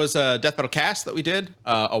Ann was a Death Battle cast that we did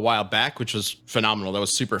a while back, which was phenomenal. That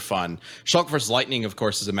was super fun. Shulk versus Lightning, of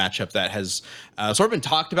course, is a matchup that has sort of been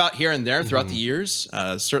talked about here and there throughout the years.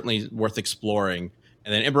 Certainly worth exploring.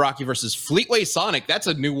 And then Ibaraki versus Fleetway Sonic. That's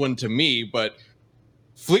a new one to me, but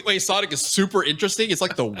Fleetway Sonic is super interesting. It's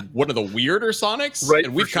like one of the weirder Sonics, right?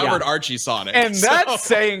 And we've covered Archie Sonic, and that's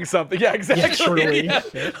saying something. Yeah, exactly. Yeah,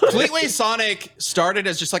 Fleetway Sonic started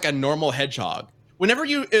as just like a normal hedgehog. Whenever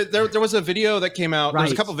there was a video that came out,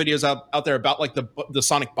 there's a couple of videos out there about like the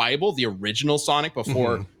Sonic Bible, the original Sonic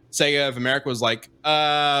before Sega of America was like,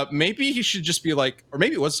 maybe he should just be like, or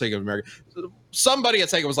maybe it was Sega of America. Somebody at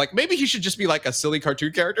Sega was like, maybe he should just be like a silly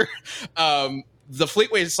cartoon character. The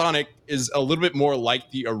Fleetway Sonic is a little bit more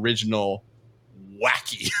like the original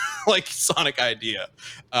wacky like Sonic idea.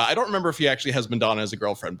 I don't remember if he actually has Madonna as a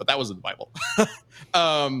girlfriend, but that was in the Bible.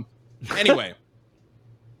 Anyway.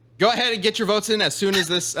 Go ahead and get your votes in as soon as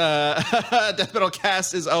this Death Battle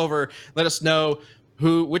cast is over. Let us know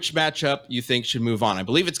which matchup you think should move on. I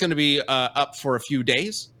believe it's going to be up for a few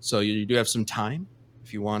days, so you do have some time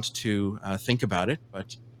if you want to think about it.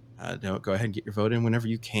 But go ahead and get your vote in whenever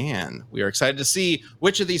you can. We are excited to see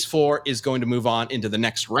which of these 4 is going to move on into the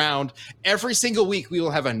next round. Every single week, we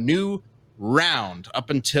will have a new round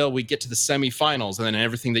up until we get to the semifinals, and then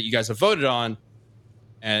everything that you guys have voted on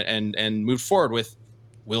and moved forward with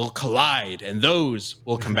will collide, and those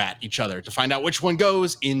will combat each other to find out which one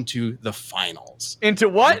goes into the finals. Into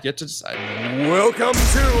what? You get to decide. Welcome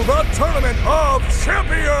to the Tournament of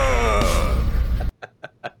Champions!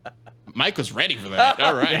 Mike was ready for that.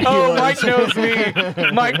 All right. Oh, Mike knows me.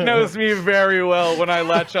 Mike knows me very well when I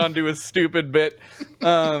latch onto a stupid bit.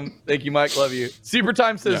 Thank you, Mike. Love you. Super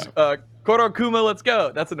Time says, Korokuma, let's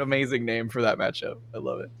go. That's an amazing name for that matchup. I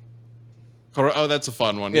love it. Oh, that's a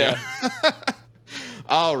fun one. Yeah.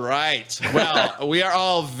 All right. Well, we are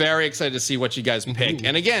all very excited to see what you guys pick.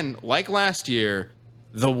 And again, like last year,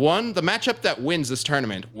 the matchup that wins this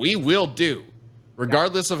tournament, we will do,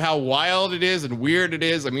 regardless of how wild it is and weird it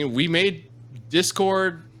is. I mean, we made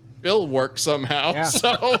Discord Bill work somehow. Yeah.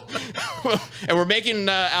 So, and we're making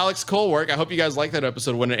Alex Cole work. I hope you guys like that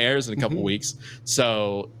episode when it airs in a couple weeks.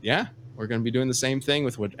 So yeah, we're going to be doing the same thing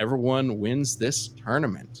with whichever one wins this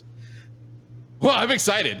tournament. Well, I'm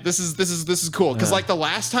excited. This is cool because like the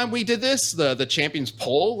last time we did this, the champions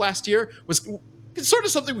poll last year was sort of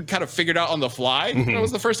something we kind of figured out on the fly. It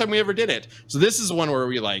was the first time we ever did it. So this is one where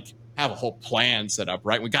we like have a whole plan set up,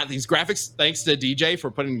 right? We got these graphics thanks to DJ for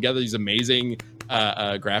putting together these amazing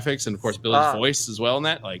graphics, and of course Billy's voice as well in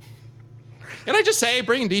that. Like, can I just say,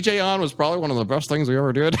 bringing DJ on was probably one of the best things we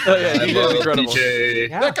ever did. Oh yeah, DJ's incredible. DJ.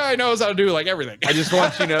 Yeah. That guy knows how to do like everything. I just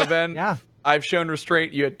want you to know, Ben. I've shown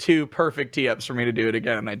restraint. You had 2 perfect tee-ups for me to do it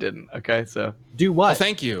again, and I didn't. Okay, so do what? Well,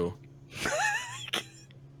 thank you.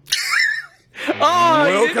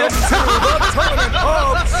 Welcome to the Tournament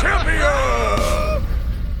of Champions!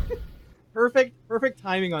 Perfect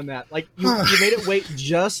timing on that. Like you made it wait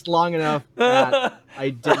just long enough that I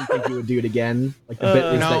didn't think you would do it again. Like the bit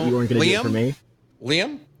was that you weren't going to do it for me.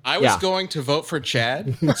 Liam, I was going to vote for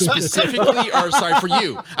Chad specifically, or sorry, for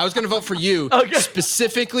you. I was going to vote for you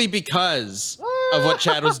specifically because of what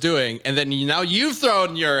Chad was doing, and then now you've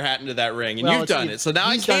thrown your hat into that ring, and you've done it. So now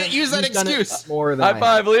I can't use that excuse. More than High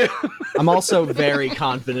five, Liam. I'm also very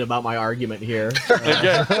confident about my argument here.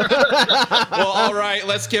 Okay. Well, all right,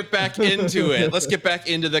 let's get back into it. Let's get back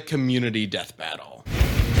into the community death battle.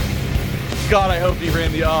 God, I hope he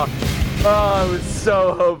ran the off. Oh, I was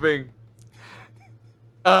so hoping.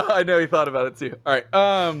 I know he thought about it too. All right.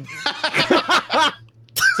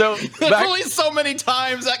 So There's only so many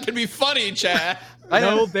times that can be funny, Chad. I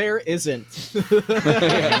know there isn't. Welcome to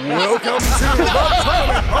the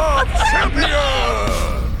Tournament of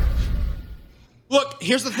Champions! Look,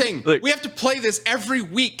 here's the thing. Look. We have to play this every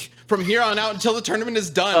week from here on out until the tournament is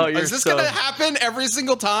done. Oh, Is this going to happen every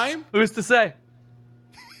single time? Who's to say?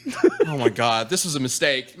 Oh my God, this was a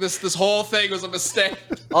mistake. This whole thing was a mistake.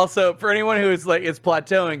 Also, for anyone who is like, it's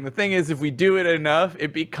plateauing, the thing is, if we do it enough,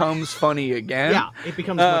 it becomes funny again. Yeah, it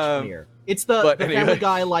becomes much funnier. It's the anyway. Family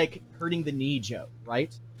Guy, like, hurting the knee joke,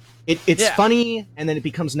 right? It's funny, and then it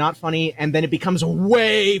becomes not funny, and then it becomes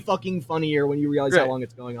way fucking funnier when you realize how long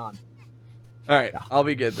it's going on. All right, I'll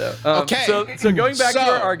be good though. Okay. So going back to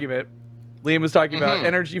our argument, Liam was talking about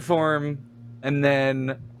energy form, and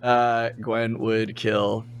then Gwen would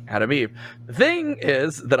kill Adam Eve. The thing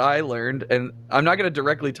is that I learned, and I'm not going to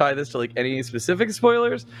directly tie this to like any specific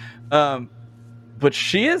spoilers, but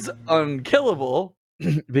she is unkillable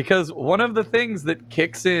because one of the things that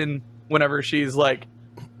kicks in whenever she's like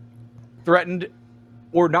threatened,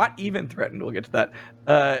 or not even threatened, we'll get to that,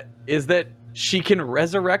 is that she can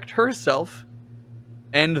resurrect herself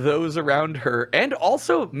and those around her, and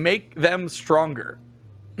also make them stronger.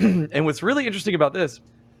 And what's really interesting about this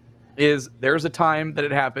is there's a time that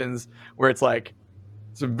it happens where it's like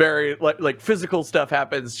some very like physical stuff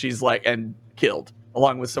happens. She's like and killed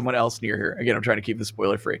along with someone else near her. Again, I'm trying to keep this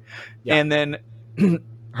spoiler free. Yeah. And then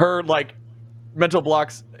her like mental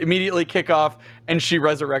blocks immediately kick off, and she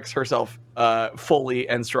resurrects herself fully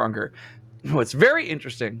and stronger. What's very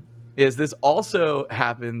interesting is this also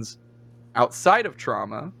happens outside of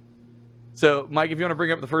trauma. So, Mike, if you want to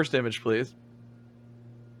bring up the first image, please.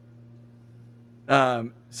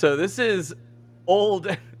 So this is old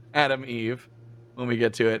Adam Eve when we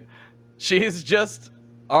get to it. She's just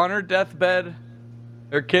on her deathbed.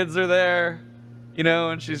 Her kids are there, you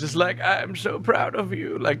know, and she's just like, I'm so proud of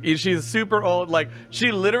you. Like, she's super old. Like,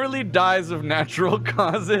 she literally dies of natural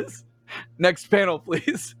causes. Next panel,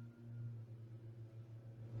 please.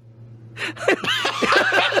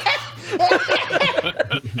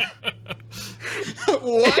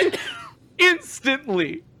 What?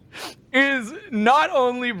 Instantly is not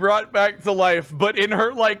only brought back to life, but in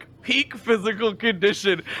her like peak physical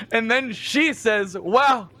condition. And then she says,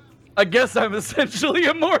 wow, I guess I'm essentially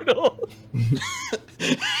immortal.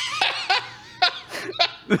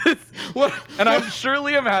 And I'm sure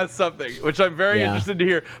Liam has something, which I'm very interested to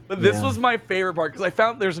hear. But this was my favorite part, because I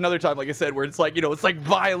found there's another time, like I said, where it's like, you know, it's like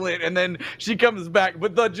violent, and then she comes back.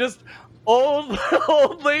 But the just old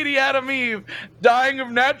lady Adam Eve dying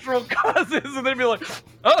of natural causes, and then be like,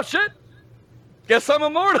 oh shit, guess I'm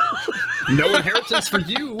immortal. No inheritance for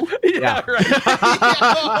you. Yeah, right.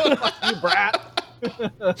 You brat.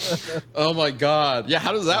 Oh my God. Yeah,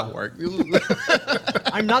 how does that work?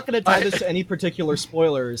 I'm not going to tie this to any particular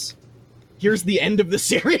spoilers. Here's the end of the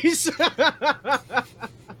series. They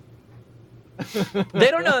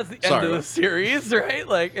don't know that's the end of the series, right?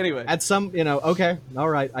 Like, anyway. At some, you know, okay, all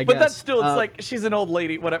right, I but guess. That's still, it's like, she's an old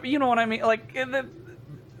lady, whatever. You know what I mean? Like,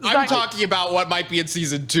 I'm talking about what might be in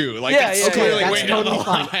season 2. Like, Yeah, that's clearly that's way down the totally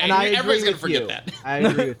fine. line. And I Everybody's agree gonna forget that. I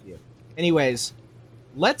agree with you. Anyways,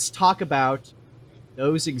 let's talk about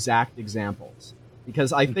those exact examples,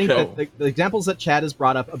 because I think that the examples that Chad has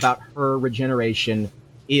brought up about her regeneration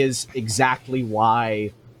is exactly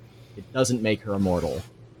why it doesn't make her immortal.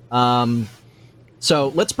 So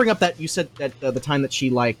let's bring up that you said that the time that she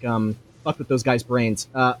like fucked with those guys' brains.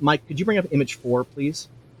 Mike, could you bring up image 4, please?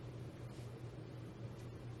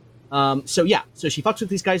 So she fucks with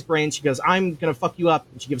these guys' brains. She goes, "I'm gonna fuck you up,"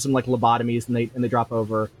 and she gives them like lobotomies, and they drop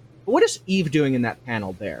over. But what is Eve doing in that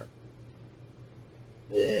panel there?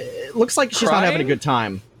 It looks like she's not having a good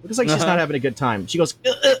time. Looks like she's not having a good time. She goes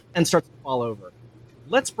and starts to fall over.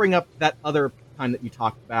 Let's bring up that other time that you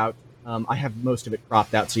talked about. I have most of it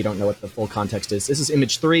cropped out, so you don't know what the full context is. This is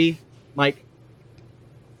image 3, Mike.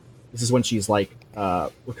 This is when she's like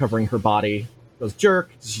recovering her body. Goes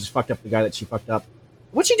jerk. She's fucked up the guy that she fucked up.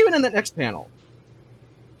 What's she doing in that next panel?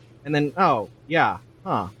 And then,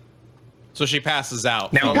 So she passes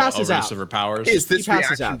out. Now, passes out. Of her powers. Is this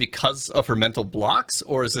reaction because of her mental blocks,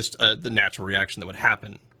 or is this the natural reaction that would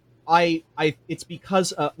happen? it's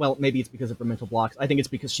because well, maybe it's because of her mental blocks. I think it's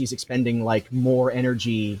because she's expending like more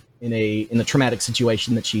energy in a traumatic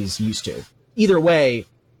situation that she's used to. Either way,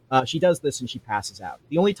 she does this and she passes out.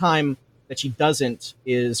 The only time that she doesn't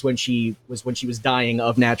is when she was dying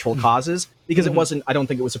of natural causes, because it wasn't. I don't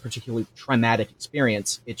think it was a particularly traumatic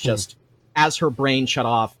experience. It's just as her brain shut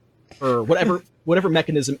off, or whatever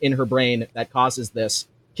mechanism in her brain that causes this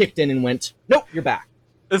kicked in and went, nope, you're back.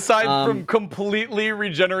 Aside from completely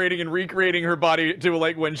regenerating and recreating her body to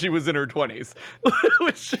like when she was in her 20s.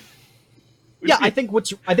 I think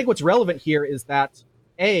what's relevant here is that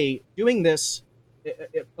doing this,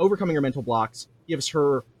 overcoming her mental blocks, gives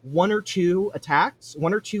her one or two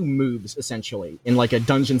moves essentially in like a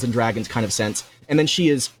Dungeons and Dragons kind of sense, and then she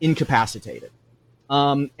is incapacitated.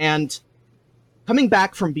 And coming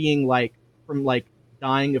back from being from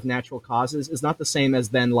dying of natural causes is not the same as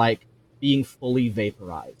then like being fully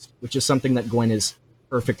vaporized, which is something that Gwen is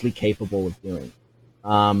perfectly capable of doing.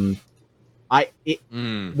 Once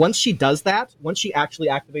she does that, once she actually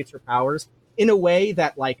activates her powers in a way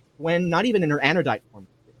that like Gwen, not even in her anodyte form,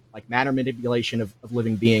 like matter manipulation of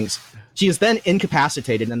living beings, she is then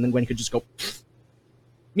incapacitated, and then Gwen could just go.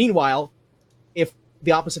 Meanwhile, if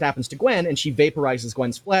the opposite happens to Gwen and she vaporizes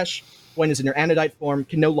Gwen's flesh, Gwen is in her anodyte form,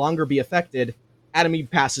 can no longer be affected. Adam Eve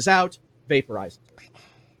passes out, vaporizes her.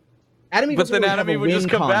 Adam Eve but then Adam Eve would just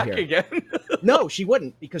come back again. No, she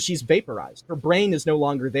wouldn't, because she's vaporized. Her brain is no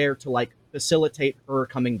longer there to like facilitate her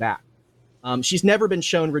coming back. She's never been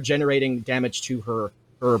shown regenerating damage to her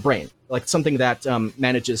brain, like something that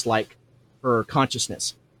manages like her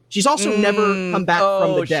consciousness. She's also never come back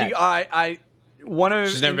from the dead.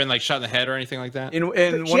 She's never been like shot in the head or anything like that. In one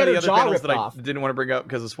of the other panels that I didn't want to bring up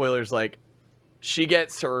because of spoilers, like she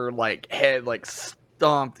gets her like head like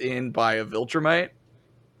stomped in by a Viltrumite.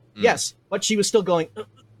 Yes, but she was still going.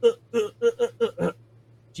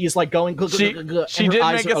 She is like going. She did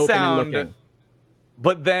make a sound,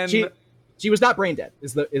 but then she was not brain dead.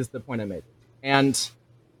 Is the point I made? And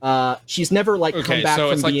she's never like come back. So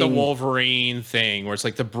from it's like being... the Wolverine thing, where it's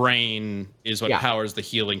like the brain is what powers the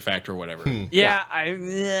healing factor, or whatever. It's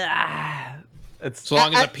so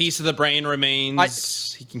long as a piece of the brain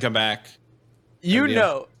remains, he can come back. You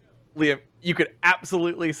know, Liam, you could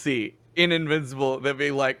absolutely see in Invincible that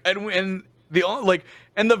be like, and the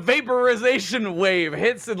vaporization wave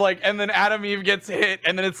hits and then Adam Eve gets hit,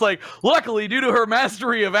 and then it's like, luckily due to her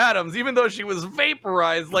mastery of atoms, even though she was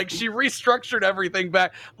vaporized, like she restructured everything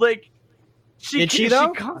back. Like did she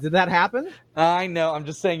though? Did that happen? I know. I'm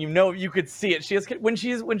just saying. You could see it. She has when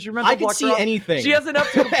she mental I could see anything. She has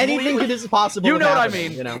enough to anything that is possible. You know what I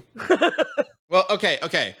mean? You know. Well,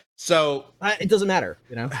 okay. So it doesn't matter.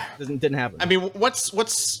 You know, didn't happen. I mean, what's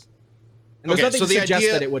and there's nothing to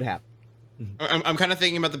suggest that it would happen. I'm kind of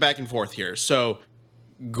thinking about the back and forth here. So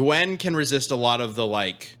Gwen can resist a lot of the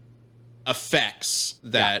like effects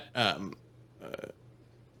that Adam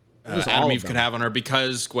Eve could have on her,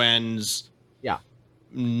 because Gwen's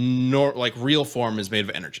real form is made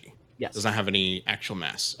of energy. Yes, does not have any actual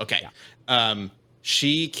mass. Okay,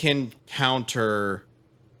 she can counter,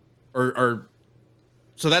 or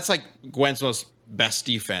so that's like Gwen's best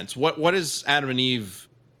defense. What is Adam and Eve?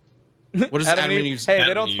 What is Adam and Eve's? Hey,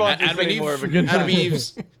 they don't sponsor us anymore. But good Adam and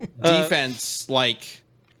Eve's defense, like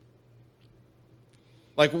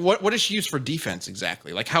what does she use for defense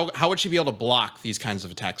exactly? Like how would she be able to block these kinds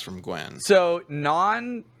of attacks from Gwen? So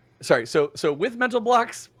with mental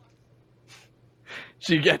blocks,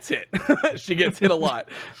 she gets hit. She gets hit a lot.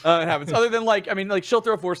 It happens. Other than she'll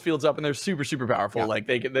throw force fields up, and they're super, super powerful.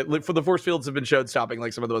 Yeah. For the force fields have been showed stopping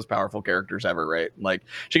like some of the most powerful characters ever, right? Like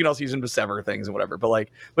she can also use them to sever things and whatever. But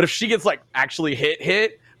if she gets actually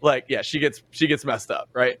hit, she gets messed up,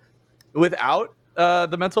 right? Without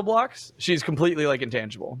the mental blocks, she's completely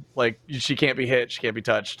intangible. She can't be hit, she can't be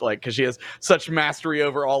touched, because she has such mastery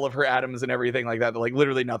over all of her atoms and everything like that. That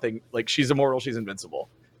literally nothing. She's immortal, she's invincible.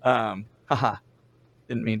 Haha.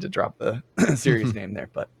 Didn't mean to drop the series name there,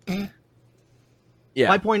 but yeah.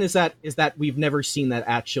 My point is that we've never seen that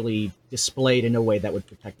actually displayed in a way that would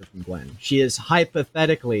protect her from Gwen. She is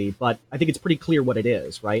hypothetically, but I think it's pretty clear what it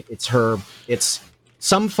is, right? It's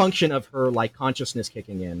some function of her consciousness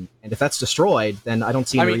kicking in, and if that's destroyed, then I don't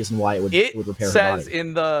see any reason why it would repair her body. It says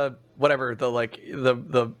in the why am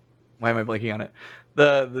I blanking on it?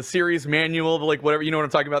 The series manual, whatever, you know what I'm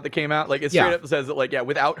talking about, that came out, it straight up says that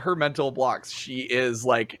without her mental blocks, she is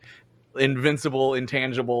invincible,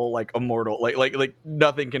 intangible, immortal, like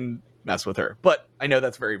nothing can mess with her. But I know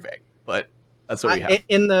that's very vague, but That's what we have.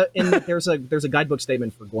 In there's a guidebook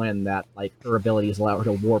statement for Gwen that like her abilities allow her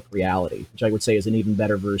to warp reality, which I would say is an even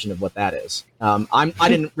better version of what that is. I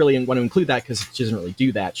didn't really want to include that because she doesn't really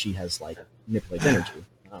do that. She has like manipulates energy.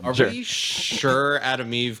 Are we sure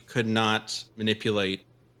Adam Eve could not manipulate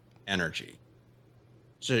energy?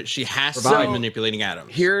 So she has to be manipulating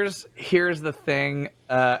atoms. Here's the thing,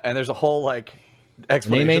 and there's a whole like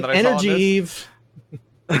explanation name ain't that I Energy saw Eve.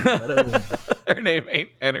 Her name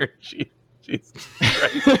ain't Energy. Jesus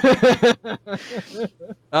Christ.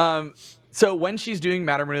 So when she's doing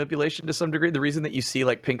matter manipulation to some degree, the reason that you see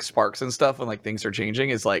like pink sparks and stuff when like things are changing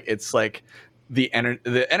is like it's like the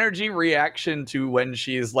energy reaction to when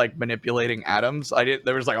she's like manipulating atoms.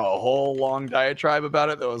 There was like a whole long diatribe about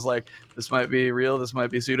it that was like, this might be real, this might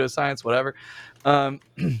be pseudoscience, whatever.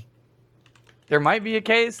 There might be a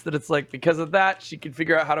case that it's like because of that she could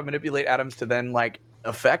figure out how to manipulate atoms to then like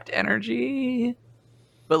affect energy.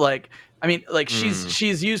 But like I mean, like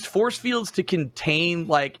she's used force fields to contain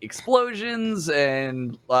like explosions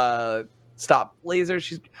and stop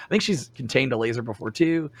lasers. I think she's contained a laser before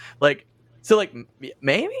too. Like, so like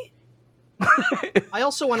maybe. I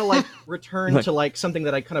also want to like return to like something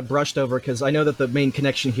that I kind of brushed over because I know that the main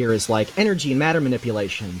connection here is like energy and matter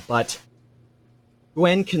manipulation, but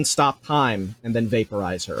Gwen can stop time and then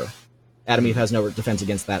vaporize her. Adam Eve has no defense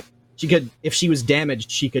against that. She could, if she was damaged,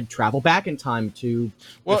 she could travel back in time to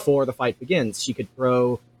before the fight begins. She could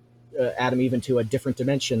throw Adam Eve into a different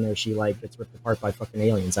dimension where she like gets ripped apart by fucking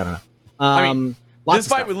aliens. I don't know. I mean, this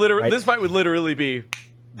fight would literally be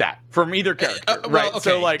that from either character, right? Okay.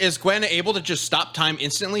 So like, is Gwen able to just stop time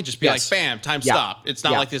instantly? Just be like, bam, time stop. It's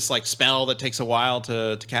not like this like spell that takes a while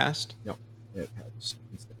to cast. No.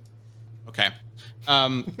 Okay.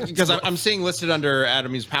 Because I'm seeing listed under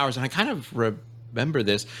Adam Eve's powers, and I kind of remember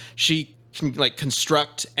this. She can like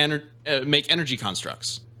construct make energy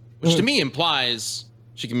constructs, which to me implies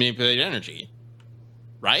she can manipulate energy,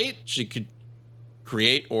 right? She could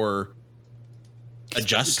create or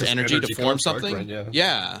adjust energy to form something. Right,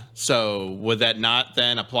 yeah. So would that not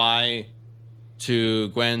then apply to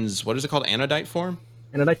Gwen's, what is it called, anodite form?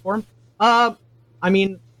 Anodite form? I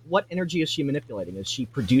mean, what energy is she manipulating? Is she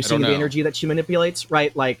producing the energy that she manipulates?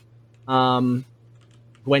 Right, like, Gwen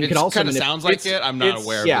could also kind of sounds like it. I'm not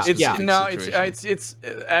aware of this situation. It's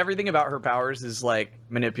everything about her powers is like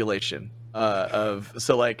manipulation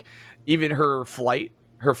so like even her flight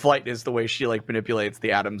is the way she like manipulates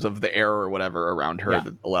the atoms of the air or whatever around her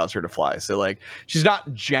that allows her to fly. So like she's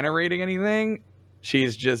not generating anything.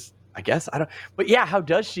 She's just, I guess, I don't, but yeah, how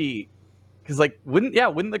does she? Because like wouldn't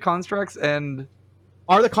the constructs and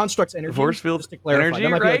are the constructs energy? Force field just to clarify, energy, that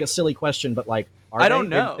might be right? like a silly question, but like, I don't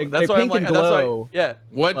know. They're pink and glow.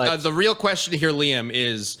 What the real question here, Liam,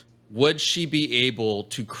 is would she be able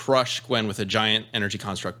to crush Gwen with a giant energy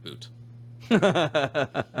construct boot?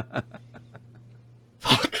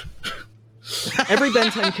 Fuck. Every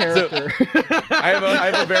Ben 10 character. Damn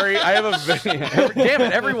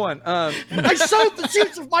it, everyone. I sowed the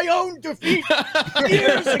seeds of my own defeat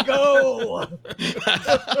years ago.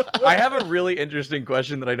 I have a really interesting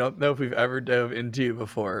question that I don't know if we've ever dove into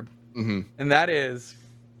before. Mm-hmm. And that is,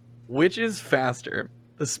 which is faster,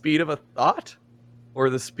 the speed of a thought or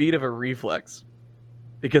the speed of a reflex?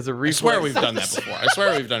 Because a reflex... I swear we've done that before. I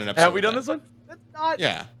swear we've done an episode. Have we done this one? That's not...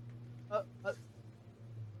 Yeah. Because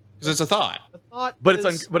it's a thought. A thought but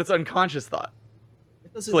it's unconscious thought.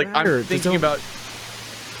 It doesn't like matter. I'm thinking about...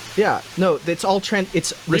 Yeah, no, it's all it's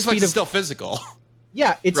the reflex speed is of... still physical.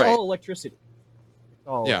 Yeah, it's all electricity. It's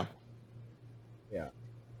all... Yeah. Yeah.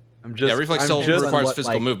 Reflex still requires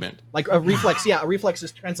physical movement. Like a reflex, a reflex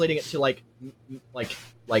is translating it to like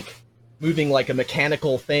moving like a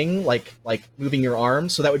mechanical thing, like moving your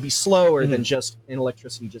arms. So that would be slower than just in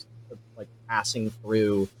electricity, just like passing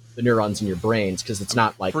through the neurons in your brains, because it's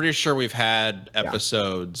not like... Pretty sure we've had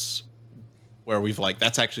episodes where we've like,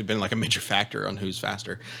 that's actually been like a major factor on who's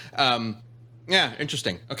faster. Yeah,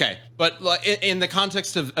 interesting. Okay, but like in the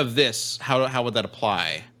context of this, how would that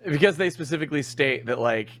apply? Because they specifically state that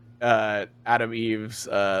like Adam Eve's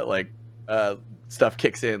stuff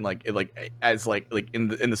kicks in as in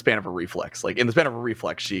the span of a reflex. Like in the span of a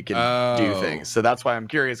reflex, she can do things. So that's why I'm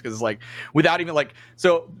curious, because it's like without even like,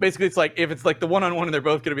 so basically it's like if it's like the one-on-one and they're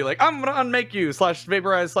both gonna be like, I'm gonna unmake you /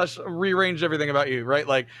 vaporize / rearrange everything about you, right?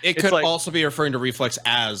 Like it could also be referring to reflex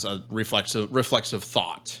as a reflexive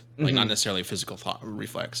thought, like not necessarily a physical thought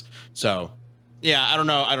reflex. So yeah, I don't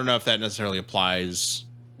know if that necessarily applies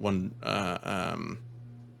when I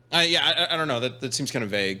don't know, that seems kind of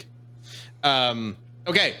vague.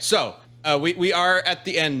 Okay, so we are at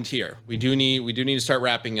the end here. We do need to start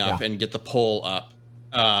wrapping up and get the poll up.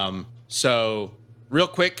 So real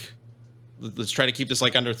quick, let's try to keep this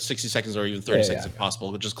like under 60 seconds or even 30 seconds if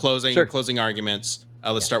possible. But just closing arguments.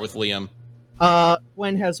 Let's start with Liam.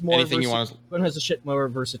 Gwen has more. Gwen has a shit more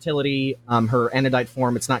versatility. Her anodite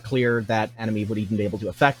form, it's not clear that Adam Eve would even be able to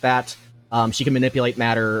affect that. She can manipulate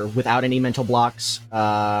matter without any mental blocks.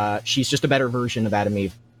 She's just a better version of Adam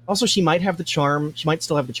Eve. Also, she might have the charm. She might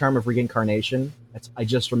still have the charm of reincarnation. I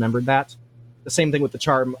just remembered that. The same thing with the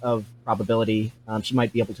charm of probability. She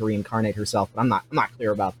might be able to reincarnate herself, but I'm not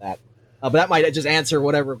clear about that. But that might just answer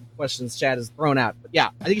whatever questions Chad has thrown out. But yeah,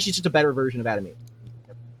 I think she's just a better version of Adam Eve.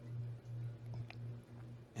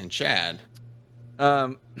 And Chad.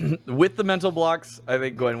 With the mental blocks, I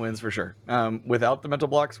think Gwen wins for sure. Without the mental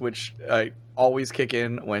blocks, which always kick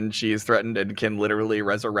in when she is threatened and can literally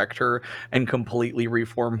resurrect her and completely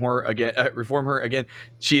reform her again.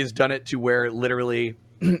 She has done it to where literally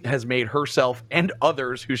has made herself and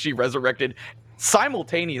others who she resurrected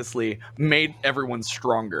simultaneously made everyone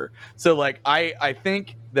stronger. So like I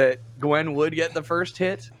think that Gwen would get the first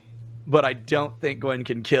hit, but I don't think Gwen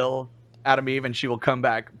can kill Adam Eve, and she will come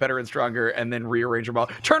back better and stronger and then rearrange her ball.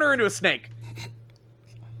 Turn her into a snake.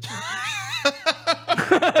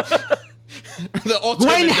 The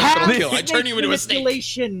ultimate kill. I turn you into a snake.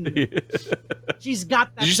 She's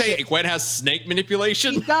got that. Did you say Gwen has snake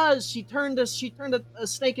manipulation? She does. She turned a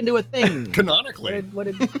snake into a thing. Canonically. What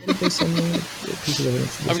did they send me?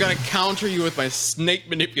 I'm gonna counter you with my snake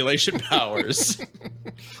manipulation powers.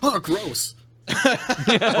 Oh, gross.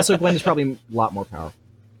 Also, Gwen is probably a lot more powerful.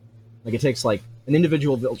 Like, it takes, like, an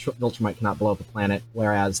individual Viltrumite cannot blow up a planet,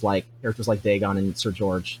 whereas, like, characters like Dagon and Sir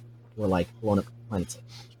George were, like, blowing up planets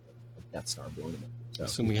like Death Star blowing them up.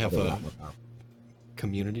 So we have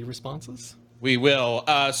community responses? We will.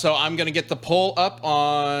 So I'm going to get the poll up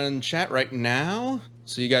on chat right now,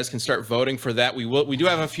 so you guys can start voting for that. We do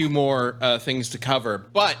have a few more things to cover,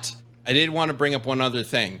 but I did want to bring up one other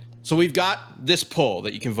thing. So we've got this poll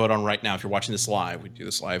that you can vote on right now if you're watching this live. We do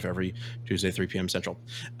this live every Tuesday, 3 p.m. Central.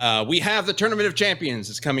 We have the Tournament of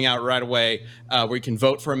Champions. It's coming out right away where you can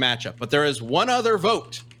vote for a matchup. But there is one other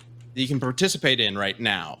vote that you can participate in right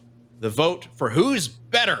now. The vote for who's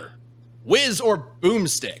better, Wiz or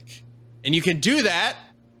Boomstick. And you can do that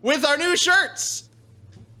with our new shirts.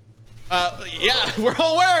 Yeah, we're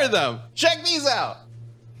all wearing them. Check these out.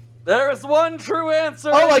 There is one true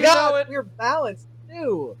answer. Oh my God, we're balanced.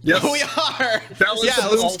 Yes. We are.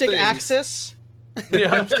 Boomstick Axis.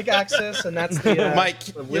 Boomstick Axis, and that's the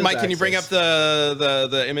Mike, can you bring up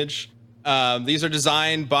the image? These are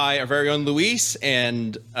designed by our very own Luis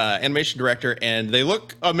and animation director, and they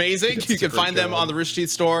look amazing. You can find them on the Rooster Teeth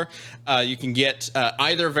store. You can get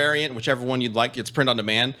either variant, whichever one you'd like. It's print on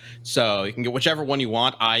demand, so you can get whichever one you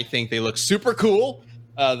want. I think they look super cool.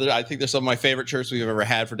 I think they're some of my favorite shirts we've ever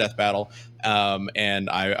had for Death Battle, and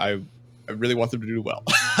I really want them to do well,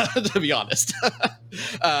 to be honest.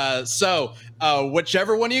 So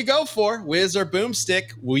whichever one you go for, Wiz or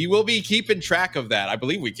Boomstick, we will be keeping track of that. I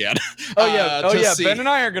believe we can. See. Ben and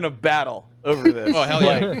I are gonna battle over this. Oh hell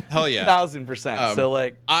yeah, hell yeah, 1000%. So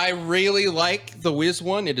like, I really like the Wiz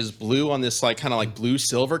one. It is blue on this like kind of like blue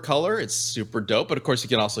silver color. It's super dope. But of course, you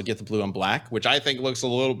can also get the blue on black, which I think looks a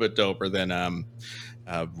little bit doper than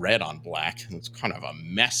red on black. It's kind of a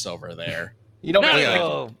mess over there. You know,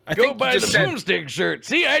 I go buy the Boomstick shirt.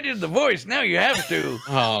 See, I did the voice. Now you have to.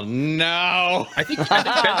 Oh no! I think Ben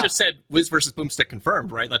just said Wiz versus Boomstick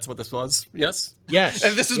confirmed, right? That's what this was. Yes. Yes.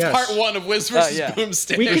 And this is part one of Wiz versus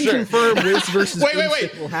Boomstick. We can confirm Wiz versus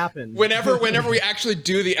Boomstick will happen. Whenever we actually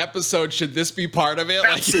do the episode, should this be part of it?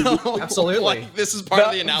 Absolutely. Like this is part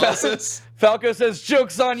of the analysis. Falco says,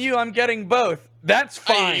 "Joke's on you. I'm getting both. That's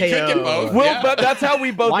fine. You could get both. But that's how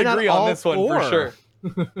we both agree on this one for sure."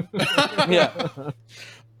 Yeah,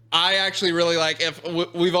 I actually really like. If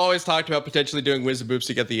we've always talked about potentially doing Wiz and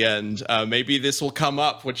Boomstick at the end, maybe this will come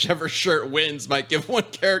up. Whichever shirt wins might give one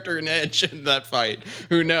character an edge in that fight.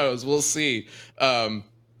 Who knows? We'll see. I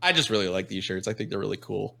just really like these shirts. I think they're really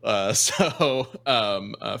cool. So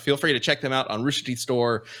feel free to check them out on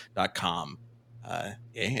roosterteethstore.com.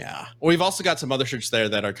 Yeah. We've also got some other shirts there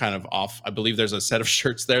that are kind of off. I believe there's a set of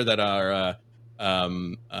shirts there that are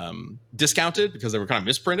discounted because they were kind of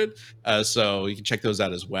misprinted. So you can check those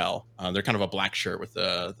out as well. They're kind of a black shirt with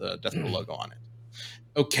the Death Metal logo on it.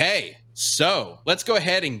 Okay, so let's go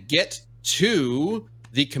ahead and get to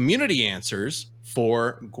the community answers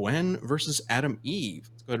for Gwen versus Adam Eve.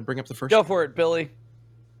 Let's go ahead and bring up the first. Go for it, Billy.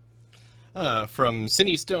 From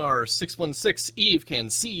CineStar616, Eve can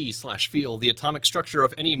see/feel the atomic structure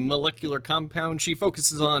of any molecular compound she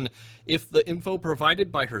focuses on. If the info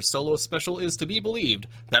provided by her solo special is to be believed,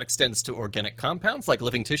 that extends to organic compounds like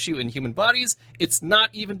living tissue in human bodies. It's not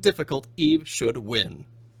even difficult. Eve should win.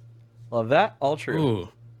 Love that. All true. Ooh.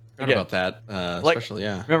 Forgot about that. Especially,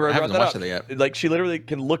 yeah. Remember, I haven't watched it yet. Like, she literally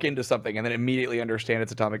can look into something and then immediately understand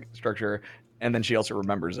its atomic structure, and then she also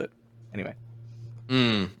remembers it. Anyway.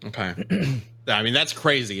 Okay. I mean, that's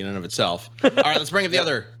crazy in and of itself. All right, let's bring up the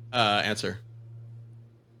other answer.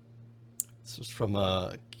 This was from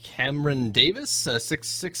Cameron Davis,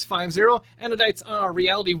 6650. Anodytes are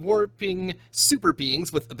reality warping super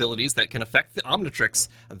beings with abilities that can affect the Omnitrix.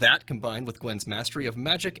 That, combined with Gwen's mastery of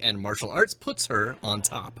magic and martial arts, puts her on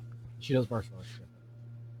top. She knows martial arts.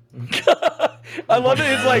 I love it.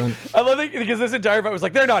 It's like, I love it because this entire fight was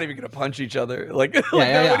like, they're not even gonna punch each other. Like, really,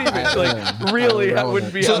 that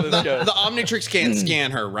wouldn't be how this goes. The Omnitrix can't scan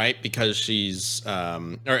her, right? Because she's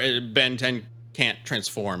or Ben 10 cannot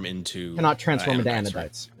transform into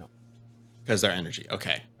Anodytes. No. Because they're energy.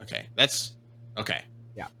 Okay. That's okay.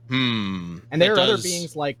 Yeah. And there are other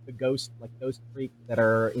beings like the ghost freak that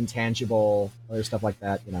are intangible, other stuff like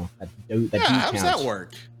that. You know, how does that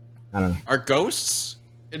work? I don't know. Are ghosts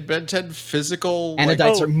in Ben 10 physical?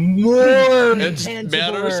 Anodytes are more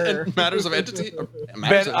intangible. Matters of entity.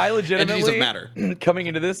 Ben, I legitimately of matter. Coming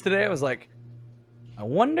into this today, I was like, I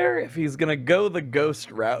wonder if he's gonna go the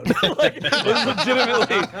ghost route. Like,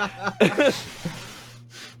 legitimately.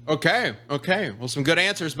 Okay. Well, some good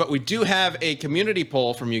answers, but we do have a community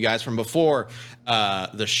poll from you guys from before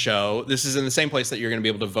the show. This is in the same place that you're going to be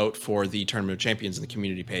able to vote for the Tournament of Champions in the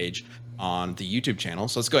community page on the YouTube channel.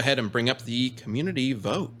 So let's go ahead and bring up the community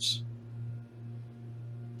votes.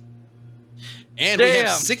 And we have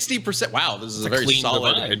 60%. Wow, this is a very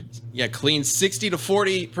solid. Divide. Yeah, clean 60 to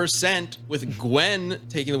 40% with Gwen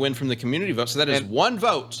taking the win from the community vote. So that is one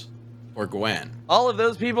vote for Gwen. All of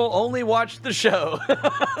those people only watched the show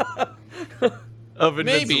of Invincible.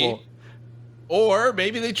 Maybe. Or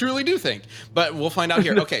maybe they truly do think. But we'll find out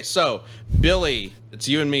here. Okay, so Billy, it's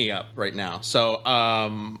you and me up right now. So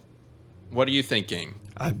what are you thinking?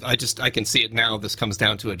 I can see it now. This comes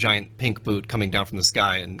down to a giant pink boot coming down from the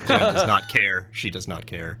sky, and Gwen does not care. She does not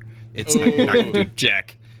care. It's not going to do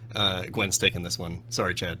jack. Gwen's taking this one.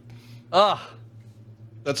 Sorry, Chad.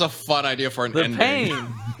 That's a fun idea for an ending. Pain.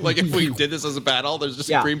 Like if we did this as a battle, there's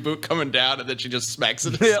just a green boot coming down, and then she just smacks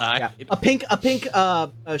it aside. Yeah. A pink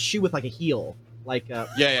shoe with like a heel. Like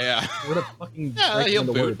yeah. What a fucking heel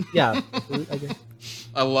boot. Word. Yeah. Boot, I guess.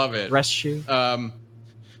 I love it. Dress shoe.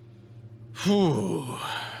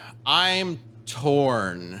 I'm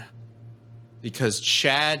torn because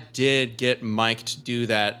Chad did get Mike to do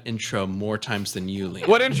that intro more times than you, Liam.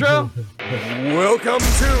 What intro? Welcome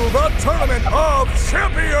to the Tournament of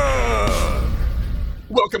Champions!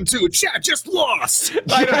 Welcome to Chad Just Lost!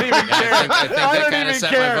 I don't even care. I think that kind of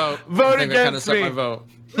set my vote. Vote against me.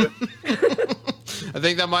 I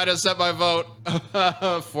think that might have set my vote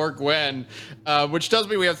for Gwen, which tells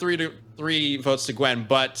me we have three votes to Gwen.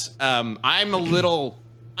 But I'm a little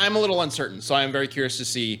uncertain, so I'm very curious to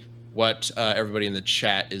see what everybody in the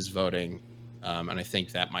chat is voting, and I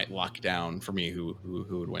think that might lock down for me who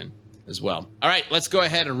would win as well. All right, let's go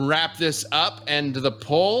ahead and wrap this up and the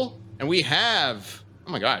poll, and we have,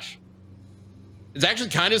 oh my gosh, it's actually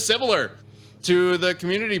kind of similar to the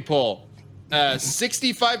community poll.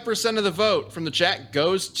 65% of the vote from the chat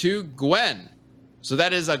goes to Gwen. So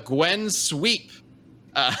that is a Gwen sweep.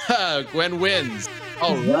 Gwen wins.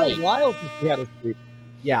 Oh, right. It's been a while since we had a sweep.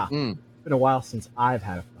 Yeah. It's been a while since I've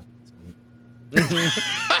had a fucking sweep.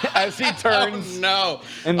 As he turns. Oh, no.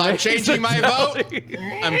 I'm changing my vote.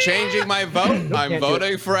 I'm changing my vote. Nope, I'm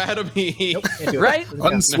voting for Adam E. Nope, right?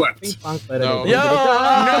 Unswept. No.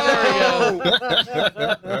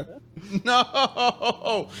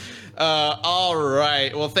 No. All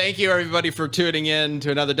right. Well, thank you everybody for tuning in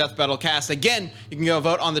to another Death Battle cast. Again, you can go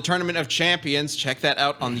vote on the Tournament of Champions. Check that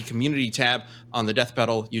out on the community tab on the Death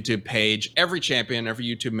Battle YouTube page. Every champion, every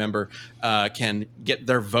YouTube member can get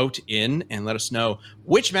their vote in and let us know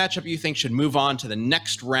which matchup you think should move on to the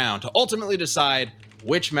next round to ultimately decide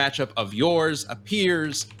which matchup of yours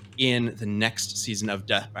appears in the next season of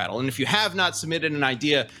Death Battle. And if you have not submitted an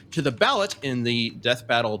idea to the ballot in the Death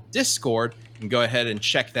Battle Discord, you can go ahead and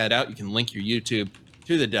check that out. You can link your YouTube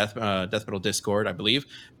to the Death Battle Discord, I believe,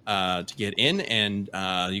 to get in, and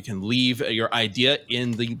you can leave your idea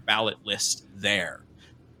in the ballot list there.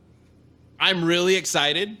 I'm really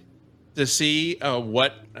excited to see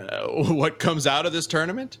what comes out of this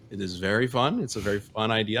tournament. It is very fun. It's a very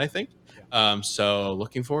fun idea, I think. So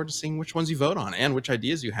looking forward to seeing which ones you vote on and which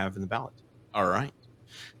ideas you have in the ballot. All right.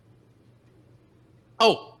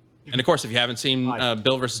 Oh, and of course, if you haven't seen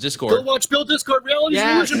Bill versus Discord, go watch Bill Discord Reality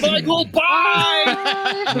Solution by Gold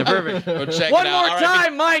Pie. Perfect. Go check One it out. more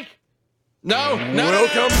time, Mike. No.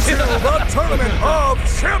 Welcome to the Tournament of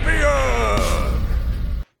Champions.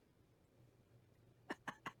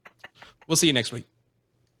 We'll see you next week.